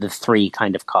is the 3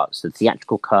 kind of cuts: the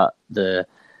theatrical cut, the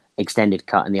extended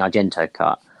cut, and the Argento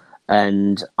cut.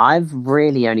 And I've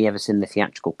really only ever seen the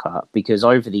theatrical cut, because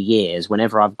over the years,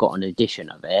 whenever I've got an edition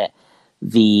of it,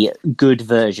 the good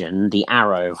version, the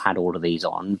Arrow, had all of these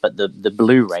on, but the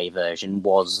Blu-ray version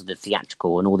was the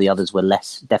theatrical, and all the others were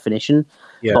less definition.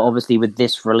 Yeah. But obviously, with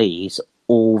this release,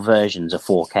 all versions are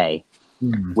 4K,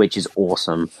 which is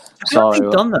awesome. How have they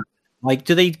done that? Like,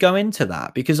 do they go into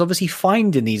that? Because obviously,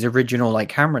 finding these original like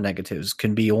camera negatives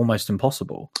can be almost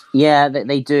impossible. Yeah,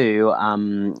 they do.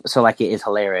 So like, it is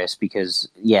hilarious because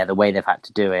the way they've had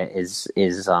to do it is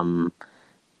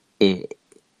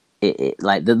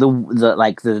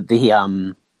like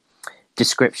the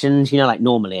descriptions, like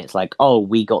normally it's like, oh,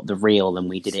 we got the reel and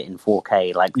we did it in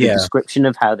 4K. Like the description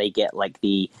of how they get like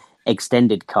the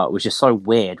extended cut was just so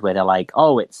weird, where they're like,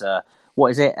 oh, it's a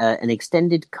what is it? An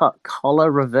extended cut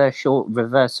color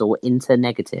reversal into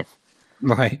negative.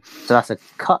 Right. So that's a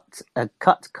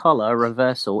cut color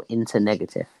reversal into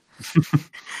negative.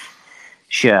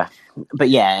 Sure. But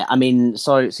yeah, I mean,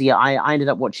 so yeah, I ended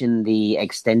up watching the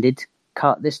extended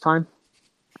cut this time.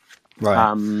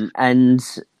 Right.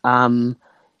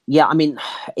 Yeah, I mean,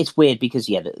 it's weird because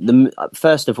the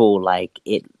first of all, like,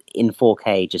 it in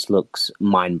 4K just looks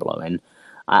mind blowing.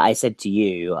 I said to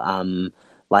you,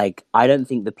 like, I don't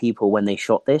think the people when they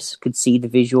shot this could see the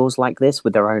visuals like this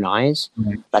with their own eyes.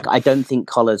 Mm-hmm. Like, I don't think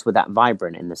colors were that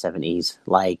vibrant in the 70s,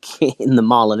 like in the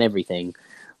mall and everything.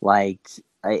 Like,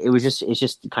 it's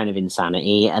just kind of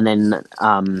insanity. And then,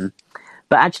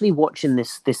 but actually watching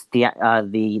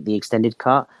the extended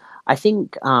cut, I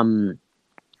think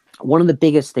one of the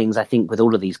biggest things I think with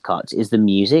all of these cuts is the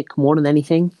music more than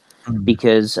anything,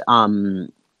 because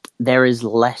there is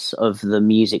less of the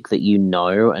music that you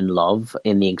know and love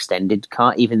in the extended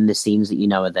cut, even the scenes that you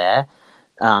know are there.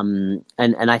 And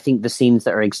I think the scenes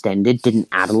that are extended didn't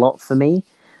add a lot for me.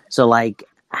 So, like,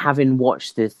 having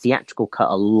watched the theatrical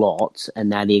cut a lot and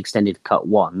now the extended cut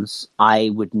once, I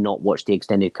would not watch the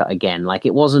extended cut again. Like,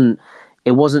 it wasn't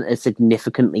a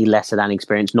significantly lesser than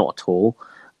experience, not at all.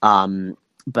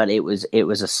 But it was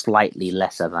a slightly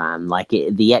lesser than, like,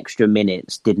 the extra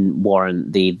minutes didn't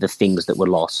warrant the things that were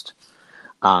lost.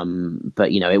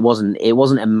 But, you know, it wasn't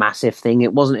a massive thing.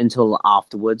 It wasn't until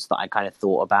afterwards that I kind of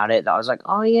thought about it, that I was like,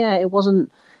 oh yeah,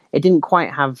 it didn't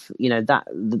quite have, you know, that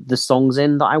the songs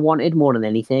in that I wanted more than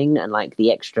anything. And, like,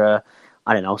 the extra,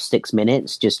 I don't know, 6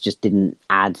 minutes just didn't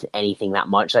add anything that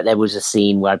much. Like, there was a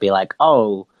scene where I'd be like,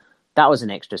 oh, that was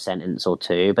an extra sentence or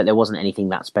two, but there wasn't anything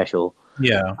that special.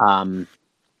 Yeah.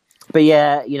 But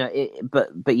yeah, you know,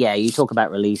 but yeah, you talk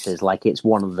about releases, like, it's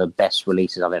one of the best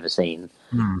releases I've ever seen.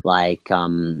 Like,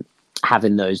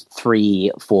 having those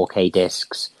 3 4K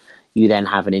discs, you then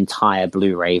have an entire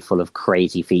Blu-ray full of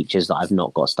crazy features that I've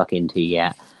not got stuck into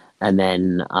yet, and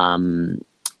then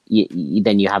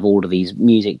you have all of these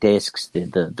music discs,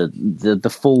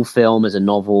 the full film as a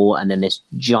novel, and then this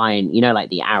giant, you know, like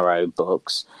the Arrow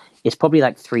books. It's probably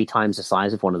like 3 times the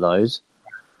size of one of those.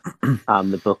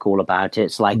 The book all about it.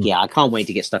 It's like, yeah, I can't wait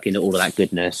to get stuck into all of that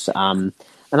goodness. And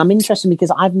I'm interested because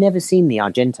I've never seen the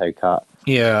Argento cut.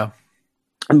 Yeah.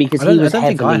 And because I don't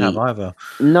think I have either.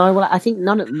 No, well, I think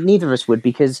neither of us would,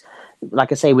 because,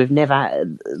 like I say, we've never,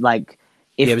 like,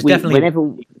 if it was definitely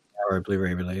Arrow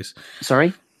Blu-ray release.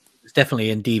 Sorry? It's definitely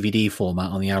in DVD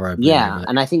format on the Arrow Blu-ray release.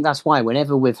 And I think that's why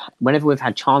whenever we've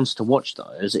had chance to watch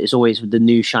those, it's always the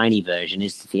new shiny version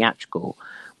is the theatrical.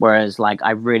 Whereas, like,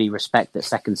 I really respect that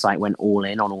Second Sight went all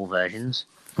in on all versions.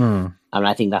 I mean,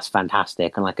 I think that's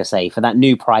fantastic. And like I say, for that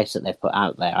new price that they've put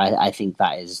out there, I think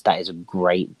that is a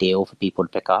great deal for people to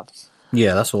pick up.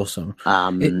 Yeah, that's awesome.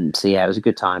 So yeah, it was a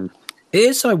good time. It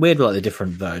is so weird, like, the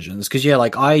different versions, because yeah,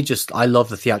 like, I love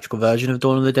the theatrical version of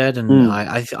Dawn of the Dead, and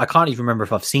I can't even remember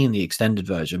if I've seen the extended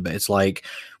version, but it's like,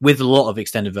 with a lot of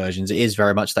extended versions, it is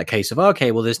very much that case of,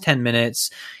 okay, well, there's 10 minutes,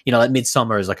 you know, like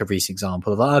Midsummer is like a recent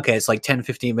example of, okay, it's like 10,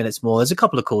 15 minutes more, there's a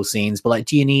couple of cool scenes, but, like,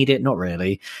 do you need it? Not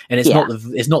really. And it's not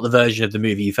the version of the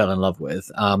movie you fell in love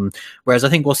with. Whereas I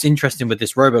think what's interesting with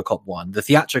this RoboCop one, the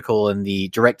theatrical and the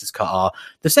director's cut are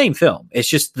the same film. It's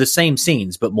just the same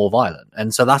scenes, but more violent.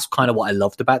 And so that's kind of what I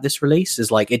loved about this release,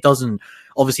 is, like, it doesn't,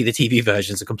 obviously the TV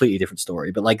version is a completely different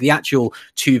story, but, like, the actual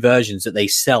 2 versions that they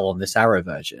sell on this Arrow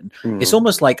version, it's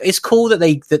almost like, it's cool that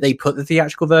they put the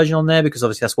theatrical version on there, because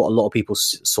obviously that's what a lot of people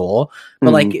saw,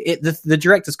 but like, the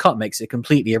director's cut makes it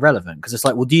completely irrelevant, because it's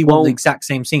like, well, do you want the exact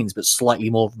same scenes but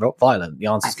slightly more violent? The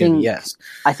answer is going to be yes.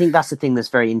 I think that's the thing that's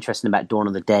very interesting about Dawn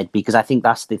of the Dead, because I think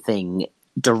that's the thing,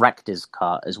 director's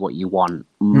cut is what you want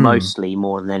mostly,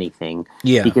 more than anything,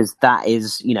 because that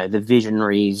is, you know, the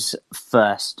visionary's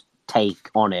first take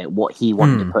on it, what he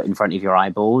wanted to put in front of your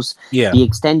eyeballs. The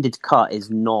extended cut is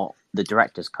not the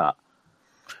director's cut.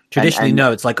 Traditionally,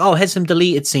 no, it's like, oh, here's some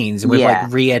deleted scenes, and we've like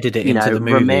re-edited it into the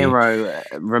movie.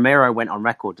 Romero went on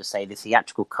record to say the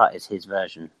theatrical cut is his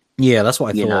version. Yeah, that's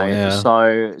what I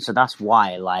thought. So that's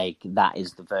why, like, that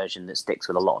is the version that sticks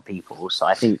with a lot of people. So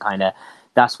I think kind of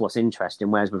that's what's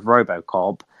interesting. Whereas with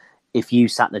RoboCop, if you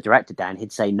sat the director down,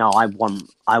 he'd say, "No, I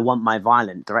want my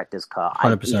violent director's cut."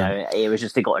 100%. It was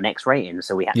just it got an X rating,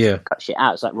 so we had to cut shit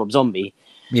out. It's like Rob Zombie.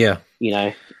 Yeah, you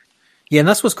know. Yeah, and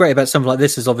that's what's great about something like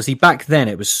this is obviously back then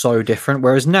it was so different,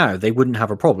 whereas now they wouldn't have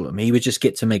a problem. He would just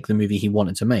get to make the movie he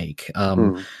wanted to make.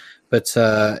 But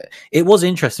it was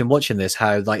interesting watching this,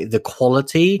 how like the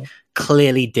quality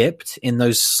clearly dipped in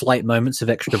those slight moments of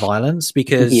extra violence,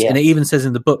 because and it even says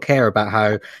in the book here about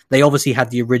how they obviously had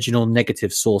the original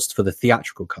negative sourced for the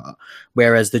theatrical cut,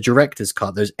 whereas the director's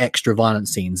cut, those extra violent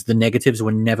scenes, the negatives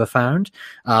were never found.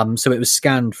 So it was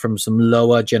scanned from some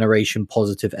lower generation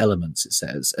positive elements, it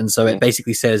says. And so it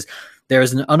basically says, there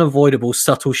is an unavoidable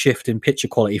subtle shift in picture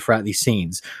quality throughout these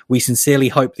scenes. We sincerely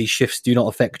hope these shifts do not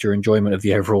affect your enjoyment of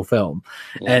the overall film.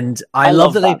 And I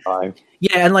love that they...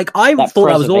 Yeah, and like I thought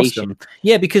that was awesome.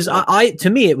 Yeah, because I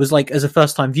to me it was like, as a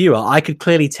first time viewer, I could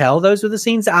clearly tell those were the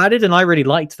scenes added, and I really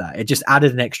liked that. It just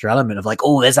added an extra element of like,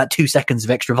 oh, there's that 2 seconds of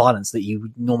extra violence that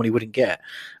you normally wouldn't get.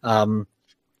 It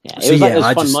was like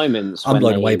those fun moments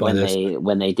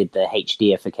when they did the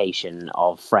HDification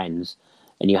of Friends,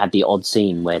 and you had the odd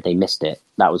scene where they missed it.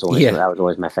 That was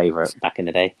always my favorite back in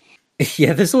the day.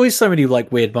 Yeah, there's always so many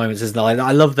like weird moments, isn't there?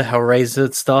 I love the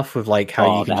Hellraiser stuff with like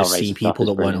how you can just see people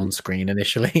that weren't on screen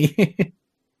initially.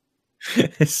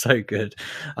 It's so good.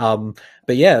 But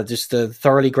yeah, just a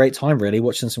thoroughly great time really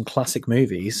watching some classic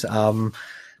movies.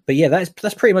 But yeah,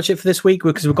 that's pretty much it for this week,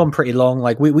 because we've gone pretty long.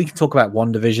 Like we can talk about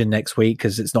WandaVision next week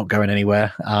because it's not going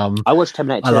anywhere. I watched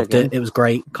Terminator 2 I loved it. It was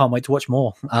great. Can't wait to watch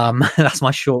more. That's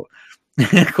my short.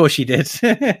 Of course you did.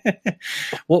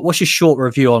 What's your short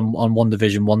review on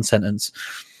WandaVision? One sentence.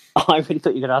 I really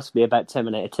thought you were going to ask me about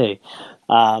Terminator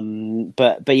 2.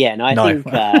 But yeah, no, I think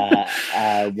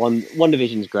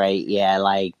WandaVision's great. Yeah,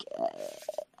 like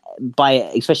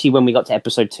especially when we got to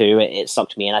episode 2, it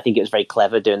sucked me in. I think it was very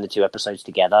clever doing the 2 episodes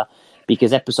together,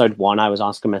 because episode 1, I was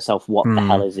asking myself, what the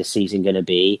hell is this season going to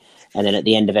be? And then at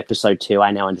the end of episode 2,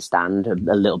 I now understand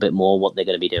a little bit more what they're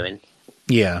going to be doing.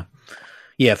 Yeah.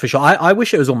 Yeah, for sure. I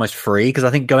wish it was almost free, because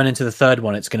I think going into the 3rd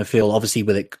one, it's going to feel, obviously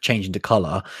with it changing to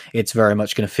color, it's very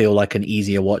much going to feel like an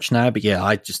easier watch now. But yeah,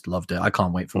 I just loved it. I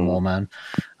can't wait for more, man.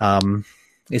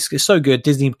 It's so good.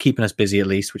 Disney keeping us busy at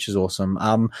least, which is awesome.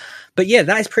 But yeah,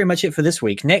 that is pretty much it for this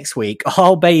week. Next week,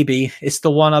 oh baby, it's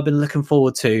the one I've been looking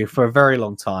forward to for a very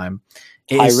long time.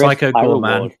 It is Psycho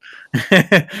Goreman.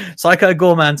 Psycho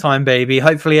Goreman time, baby.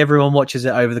 Hopefully everyone watches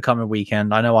it over the coming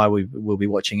weekend. I know I will be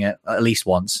watching it at least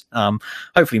once,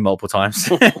 hopefully multiple times.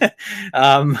 But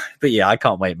yeah, I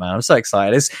can't wait, man. I'm so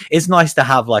excited. It's nice to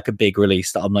have like a big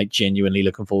release that I'm like genuinely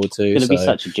looking forward to. It's going to be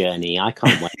such a journey. I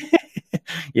can't wait.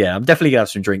 Yeah, I'm definitely going to have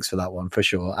some drinks for that one for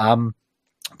sure.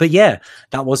 But yeah,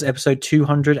 that was episode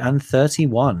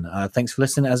 231. Thanks for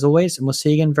listening as always, and we'll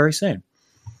see you again very soon.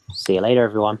 See you later,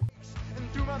 everyone.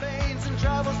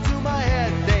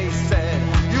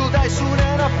 Soon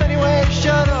enough anyway,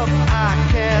 shut up, I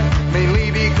can't, mainly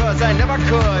because I never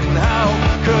could, and how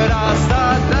could I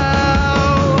start that?